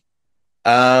league.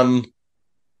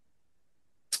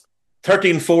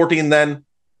 13-14 then.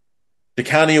 Di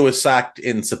Canio was sacked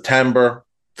in September.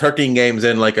 13 games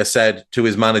in, like I said, to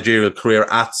his managerial career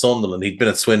at Sunderland. He'd been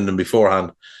at Swindon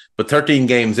beforehand, but 13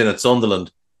 games in at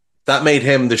Sunderland. That made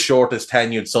him the shortest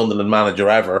tenured Sunderland manager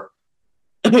ever.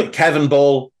 Kevin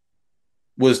Ball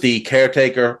was the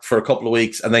caretaker for a couple of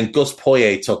weeks, and then Gus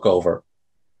Poyet took over.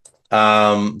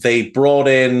 They brought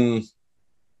in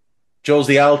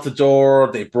Josie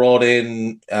Altidore. They brought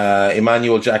in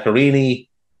Emmanuel Giaccherini.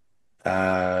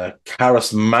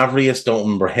 Karis Mavrius, don't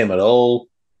remember him at all.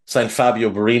 Signed Fabio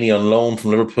Barini on loan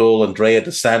from Liverpool. Andrea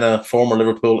De Sena, former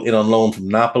Liverpool, in on loan from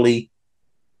Napoli.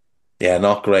 Yeah,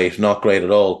 not great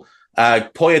at all.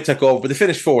 Poyet took over, but they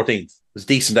finished 14th. It was a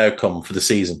decent outcome for the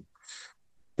season.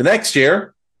 The next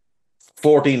year,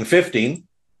 14-15,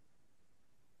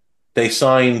 they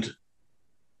signed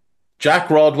Jack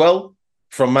Rodwell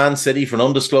from Man City for an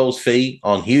undisclosed fee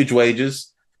on huge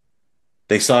wages.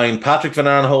 They signed Patrick Van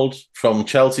Aanholt from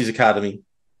Chelsea's academy.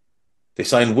 They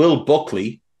signed Will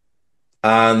Buckley,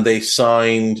 and they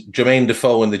signed Jermaine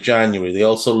Defoe in the January. They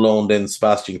also loaned in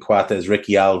Sebastian Coates,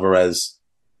 Ricky Alvarez,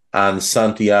 and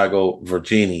Santiago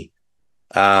Virgini.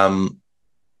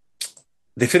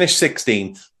 They finished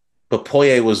 16th, but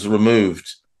Poyet was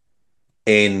removed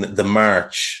in the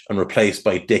March and replaced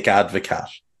by Dick Advocat.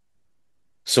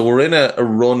 So we're in a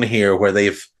run here where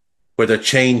they're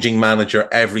changing manager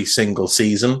every single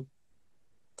season,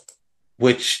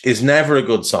 which is never a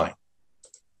good sign.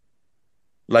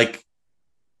 Like,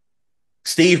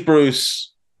 Steve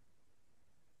Bruce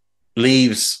takes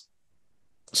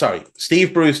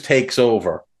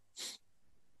over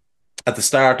at the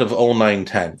start of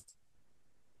 09-10.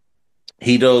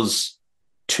 He does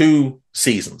 2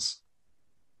 seasons.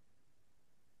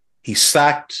 He's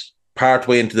sacked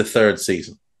partway into the 3rd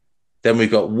season. Then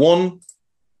we've got 1,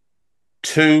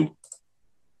 2,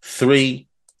 3,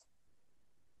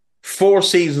 4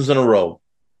 seasons in a row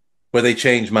where they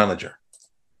change manager.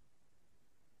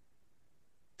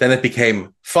 Then it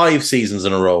became 5 seasons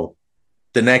in a row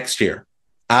the next year.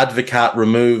 Advocat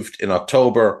removed in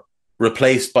October,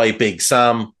 replaced by Big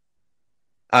Sam.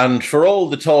 And for all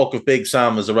the talk of Big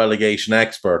Sam as a relegation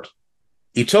expert,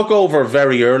 he took over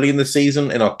very early in the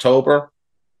season in October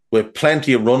with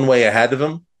plenty of runway ahead of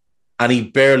him, and he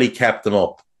barely kept them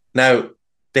up. Now,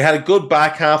 they had a good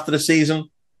back half of the season,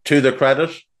 to their credit,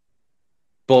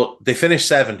 but they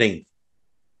finished 17th,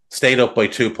 stayed up by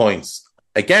 2 points.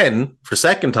 Again, for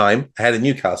second time, ahead of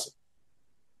Newcastle.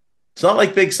 It's not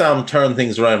like Big Sam turned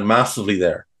things around massively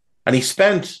there. And he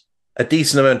spent a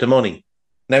decent amount of money.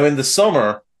 Now, in the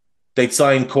summer, they'd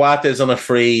signed Coates on a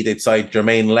free. They'd signed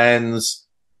Jermaine Lenz,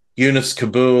 Yunus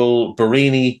Kabul,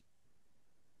 Barini.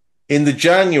 In the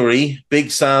January,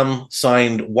 Big Sam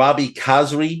signed Wabi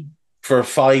Kazri for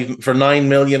 9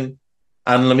 million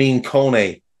and Lamine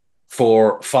Kone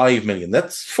for 5 million.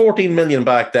 That's 14 million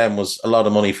back then, was a lot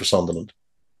of money for Sunderland.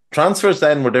 Transfers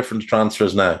then were different to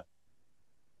transfers now.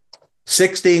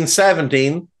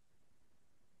 16-17,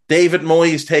 David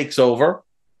Moyes takes over.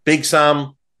 Big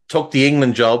Sam took the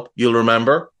England job, you'll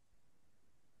remember.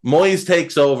 Moyes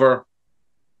takes over.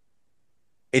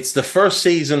 It's the first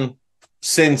season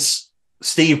since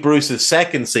Steve Bruce's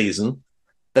second season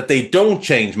that they don't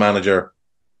change manager,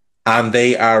 and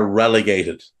they are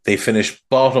relegated. They finish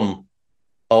bottom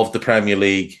of the Premier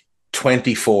League,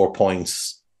 24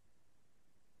 points.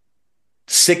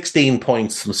 16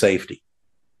 points from safety.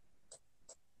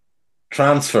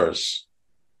 Transfers.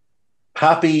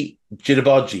 Papi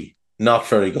Gidabogi, not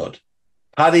very good.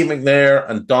 Paddy McNair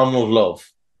and Donald Love,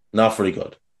 not very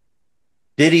good.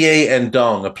 Didier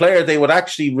Ndong, a player they would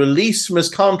actually release from his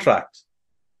contract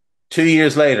 2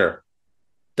 years later.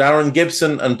 Darren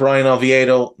Gibson and Brian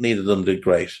Oviedo, neither of them did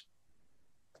great.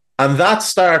 And that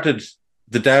started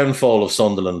the downfall of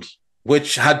Sunderland,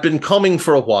 which had been coming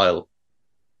for a while.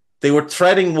 They were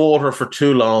treading water for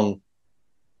too long.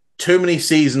 Too many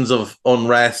seasons of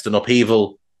unrest and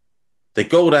upheaval. They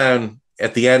go down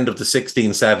at the end of the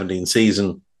 16-17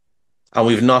 season, and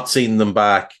we've not seen them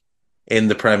back in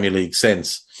the Premier League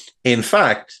since. In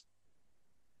fact,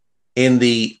 in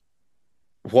the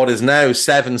what is now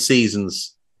 7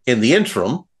 seasons in the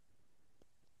interim,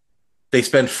 they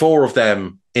spent 4 of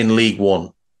them in League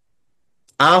One.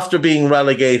 After being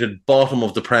relegated bottom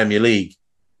of the Premier League,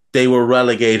 they were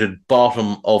relegated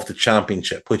bottom of the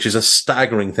Championship, which is a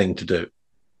staggering thing to do.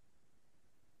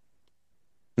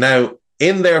 Now,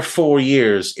 in their 4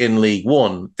 years in League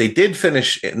One, they did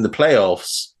finish in the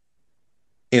playoffs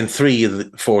in 3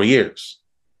 of the 4 years.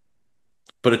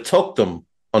 But it took them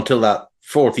until that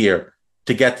 4th year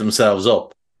to get themselves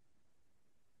up.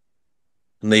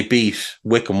 And they beat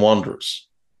Wycombe Wanderers.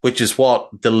 which is what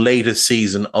the latest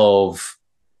season of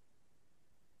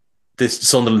this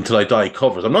Sunderland Till I Die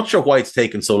covers. I'm not sure why it's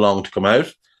taken so long to come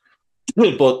out,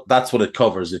 but that's what it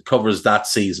covers. It covers that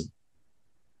season.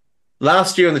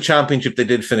 Last year in the Championship, they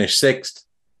did finish 6th,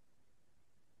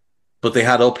 but they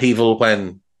had upheaval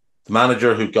when the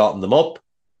manager who'd gotten them up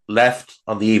left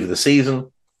on the eve of the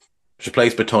season, was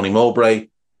replaced by Tony Mowbray.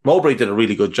 Mowbray did a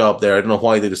really good job there. I don't know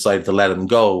why they decided to let him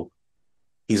go.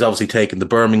 He's obviously taken the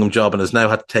Birmingham job and has now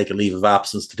had to take a leave of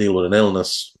absence to deal with an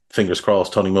illness. Fingers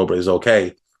crossed Tony Mowbray is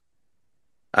okay.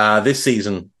 This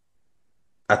season,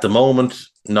 at the moment,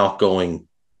 not going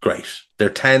great. They're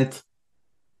 10th.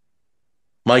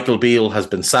 Michael Beale has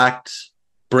been sacked,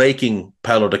 breaking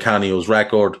Paolo Di Canio's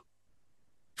record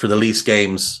for the least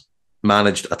games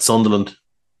managed at Sunderland,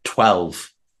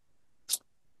 12.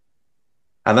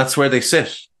 And that's where they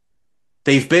sit.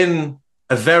 They've been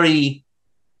a very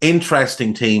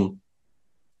interesting team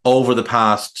over the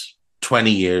past 20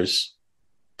 years.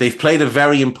 They've played a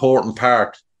very important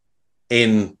part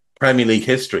in Premier League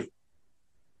history.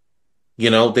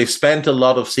 You know, they've spent a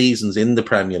lot of seasons in the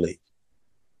Premier League.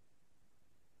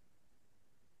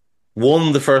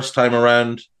 Won the first time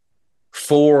around,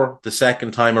 4 the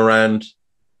second time around,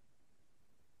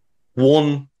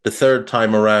 1 the third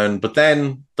time around, but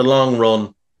then the long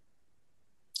run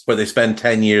where they spent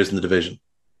 10 years in the division.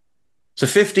 So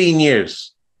 15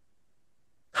 years,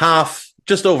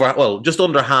 just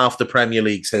under half the Premier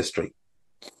League's history,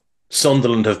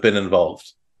 Sunderland have been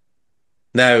involved.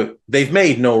 Now, they've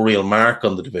made no real mark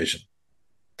on the division.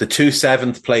 The 2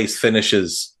 7th place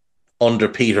finishes under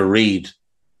Peter Reid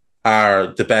are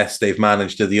the best they've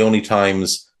managed. They're the only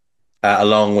times,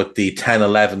 along with the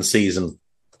 10-11 season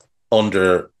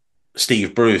under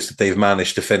Steve Bruce, that they've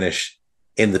managed to finish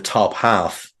in the top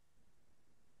half.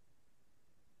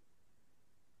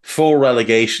 4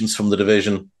 relegations from the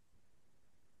division.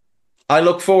 I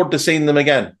look forward to seeing them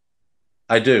again.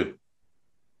 I do.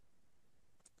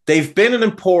 They've been an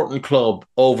important club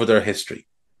over their history.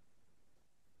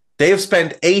 They have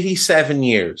spent 87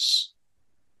 years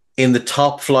in the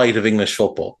top flight of English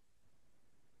football.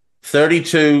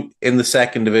 32 in the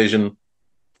second division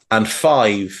and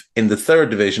 5 in the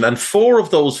third division. And 4 of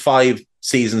those 5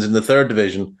 seasons in the third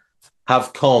division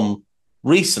have come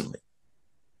recently.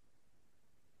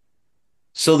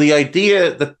 So the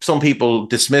idea that some people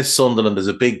dismiss Sunderland as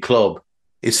a big club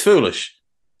is foolish.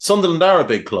 Sunderland are a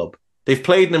big club. They've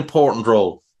played an important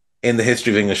role in the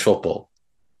history of English football.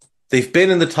 They've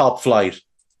been in the top flight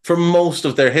for most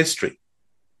of their history.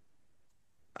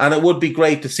 And it would be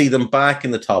great to see them back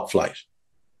in the top flight.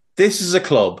 This is a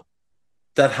club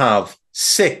that have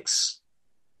 6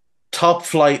 top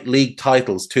flight league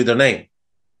titles to their name.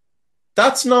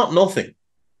 That's not nothing.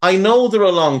 I know they're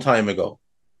a long time ago.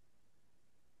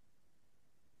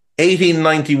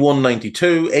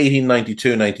 1891-92,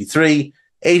 1892-93,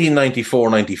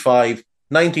 1894-95,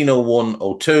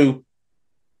 1901-02,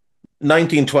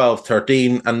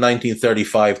 1912-13, and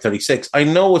 1935-36. I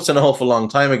know it's an awful long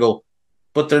time ago,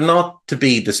 but they're not to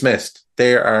be dismissed.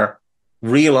 There are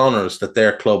real honours that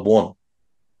their club won.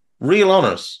 Real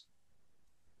honours.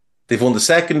 They've won the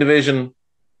second division,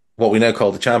 what we now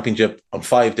call the Championship, on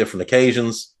 5 different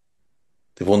occasions.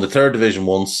 They've won the third division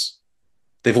once.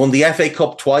 They've won the FA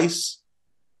Cup twice,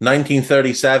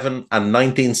 1937 and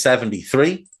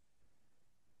 1973.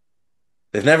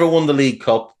 They've never won the League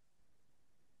Cup.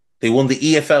 They won the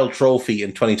EFL trophy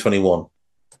in 2021.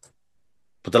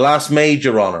 But the last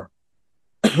major honour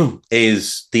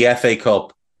is the FA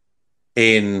Cup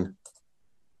in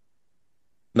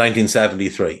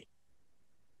 1973,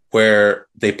 where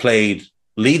they played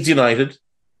Leeds United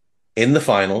in the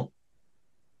final,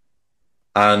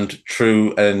 and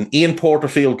through an Ian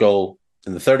Porterfield goal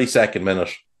in the 32nd minute,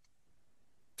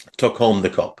 took home the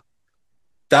cup.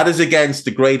 That is against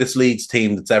the greatest Leeds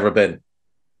team that's ever been.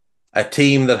 A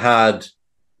team that had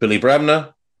Billy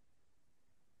Bremner,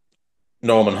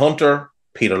 Norman Hunter,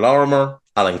 Peter Lorimer,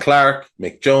 Alan Clark,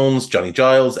 Mick Jones, Johnny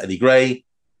Giles, Eddie Gray,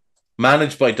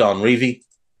 managed by Don Reevy.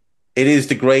 It is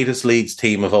the greatest Leeds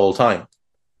team of all time.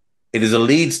 It is a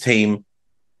Leeds team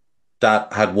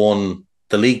that had won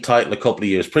the league title a couple of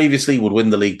years previously, would win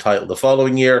the league title the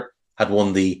following year, had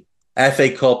won the FA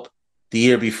Cup the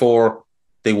year before.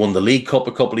 They won the League Cup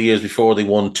a couple of years before. They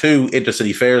won 2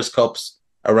 Intercity Fairs Cups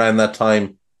around that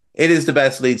time. It is the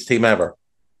best Leeds team ever.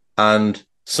 And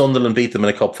Sunderland beat them in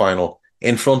a cup final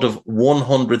in front of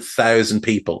 100,000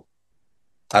 people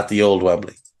at the old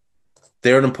Wembley.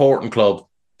 They're an important club.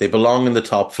 They belong in the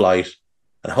top flight.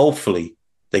 And hopefully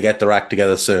they get their act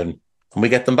together soon and we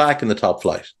get them back in the top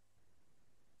flight.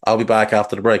 I'll be back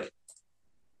after the break.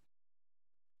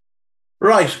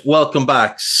 Right, welcome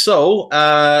back.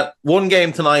 So, one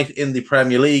game tonight in the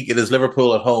Premier League. It is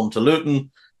Liverpool at home to Luton.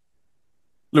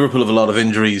 Liverpool have a lot of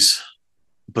injuries,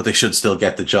 but they should still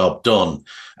get the job done.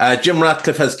 Jim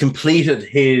Ratcliffe has completed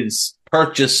his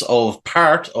purchase of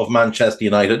part of Manchester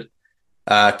United.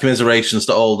 Commiserations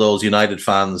to all those United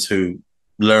fans who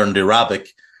learned Arabic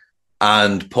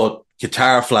and put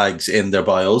guitar flags in their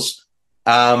bios.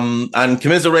 And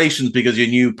commiserations because your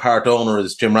new part owner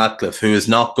is Jim Ratcliffe, who is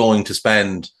not going to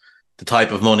spend the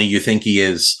type of money you think he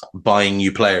is buying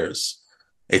new players.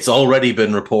 It's already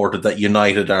been reported that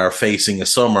United are facing a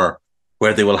summer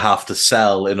where they will have to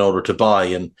sell in order to buy.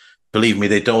 And believe me,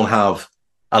 they don't have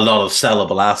a lot of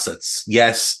sellable assets.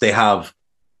 Yes, they have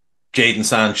Jadon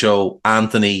Sancho,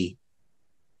 Anthony,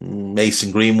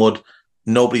 Mason Greenwood.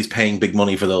 Nobody's paying big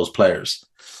money for those players.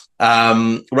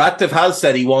 Ratcliffe has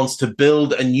said he wants to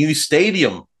build a new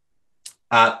stadium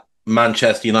at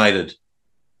Manchester United.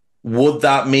 Would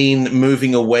that mean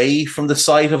moving away from the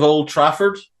site of Old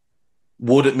Trafford?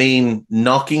 Would it mean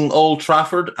knocking Old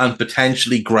Trafford and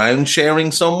potentially ground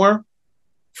sharing somewhere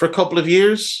for a couple of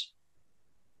years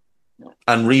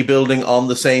and rebuilding on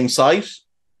the same site?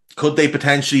 Could they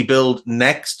potentially build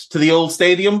next to the old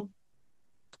stadium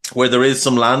where there is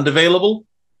some land available?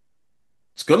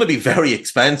 It's going to be very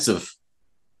expensive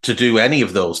to do any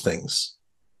of those things.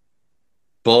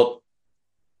 But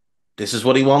this is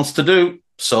what he wants to do.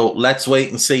 So let's wait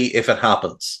and see if it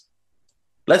happens.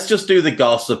 Let's just do the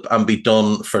gossip and be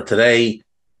done for today.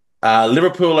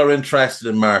 Liverpool are interested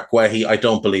in Mark Wehi. I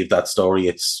don't believe that story.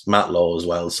 It's Matt Lowe as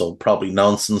well, so probably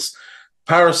nonsense.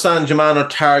 Paris Saint-Germain are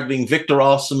targeting Victor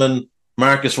Osimhen,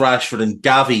 Marcus Rashford and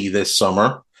Gavi this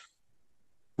summer.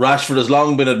 Rashford has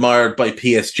long been admired by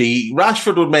PSG.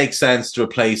 Rashford would make sense to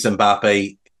replace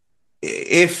Mbappe.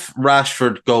 If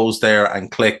Rashford goes there and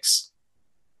clicks,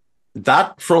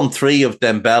 that front three of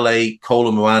Dembele,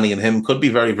 Kolo Muani and him could be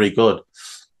very, very good.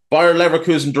 Bayer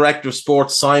Leverkusen Director of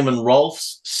Sports Simon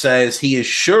Rolfs says he is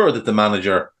sure that the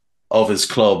manager of his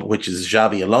club, which is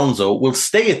Xabi Alonso, will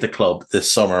stay at the club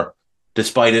this summer,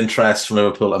 despite interest from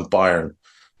Liverpool and Bayern.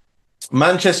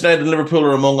 Manchester United and Liverpool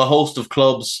are among a host of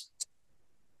clubs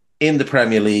in the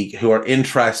Premier League who are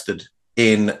interested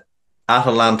in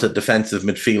Atalanta defensive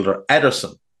midfielder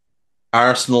Ederson.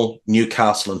 Arsenal,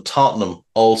 Newcastle and Tottenham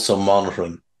also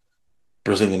monitoring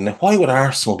Brazilian. Now, why would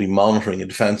Arsenal be monitoring a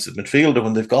defensive midfielder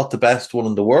when they've got the best one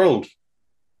in the world?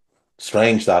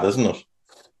 Strange that, isn't it?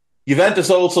 Juventus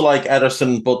also like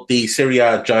Ederson, but the Serie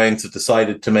A giants have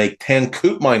decided to make 10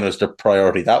 Coop miners their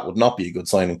priority. That would not be a good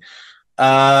signing.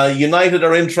 United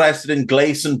are interested in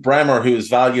Gleison Bremer, who is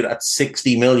valued at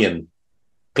 60 million.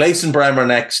 Gleison Bremer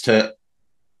next to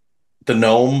the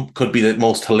Gnome could be the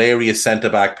most hilarious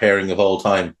centre-back pairing of all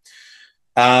time.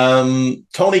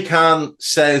 Tony Khan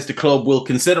says the club will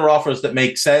consider offers that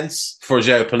make sense for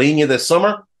João Palhinha this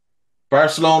summer.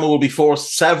 Barcelona will be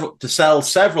forced to sell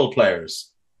several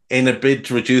players in a bid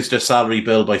to reduce their salary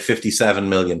bill by 57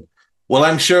 million. Well,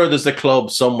 I'm sure there's a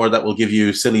club somewhere that will give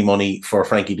you silly money for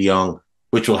Frankie de Jong,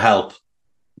 which will help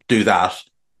do that.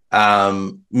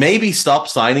 Maybe stop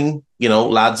signing,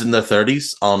 lads in their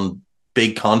 30s on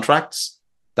big contracts.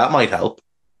 That might help.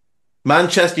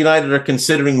 Manchester United are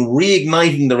considering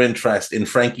reigniting their interest in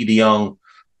Frankie de Jong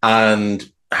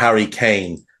and Harry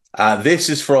Kane. This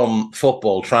is from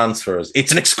Football Transfers.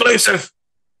 It's an exclusive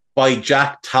by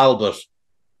Jack Talbot,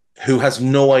 who has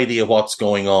no idea what's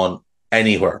going on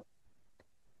anywhere.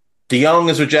 De Jong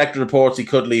has rejected reports he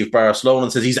could leave Barcelona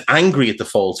and says he's angry at the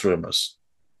false rumours.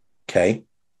 Okay.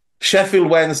 Sheffield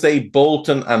Wednesday,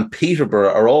 Bolton and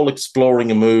Peterborough are all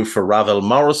exploring a move for Ravel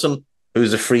Morrison,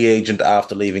 who's a free agent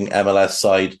after leaving MLS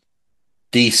side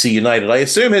DC United. I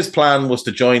assume his plan was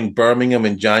to join Birmingham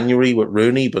in January with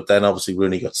Rooney, but then obviously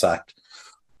Rooney got sacked.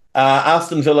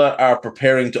 Aston Villa are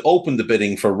preparing to open the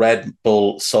bidding for Red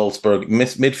Bull Salzburg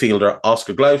midfielder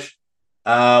Oscar Glauch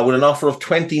with an offer of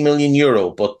 €20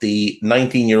 million, but the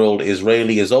 19-year-old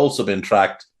Israeli has also been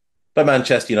tracked by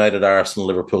Manchester United, Arsenal,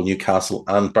 Liverpool, Newcastle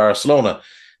and Barcelona.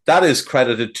 That is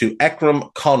credited to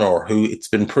Ekram Connor, who it's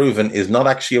been proven is not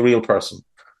actually a real person.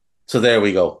 So there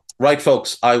we go. Right,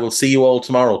 folks, I will see you all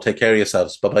tomorrow. Take care of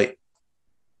yourselves. Bye-bye.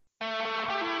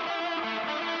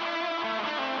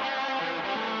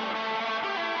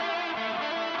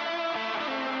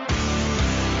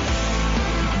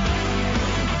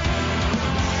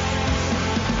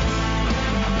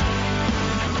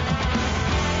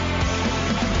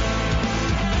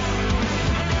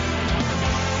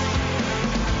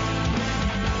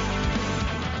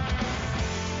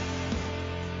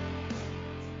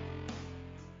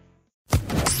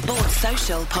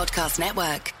 Social Podcast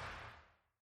Network.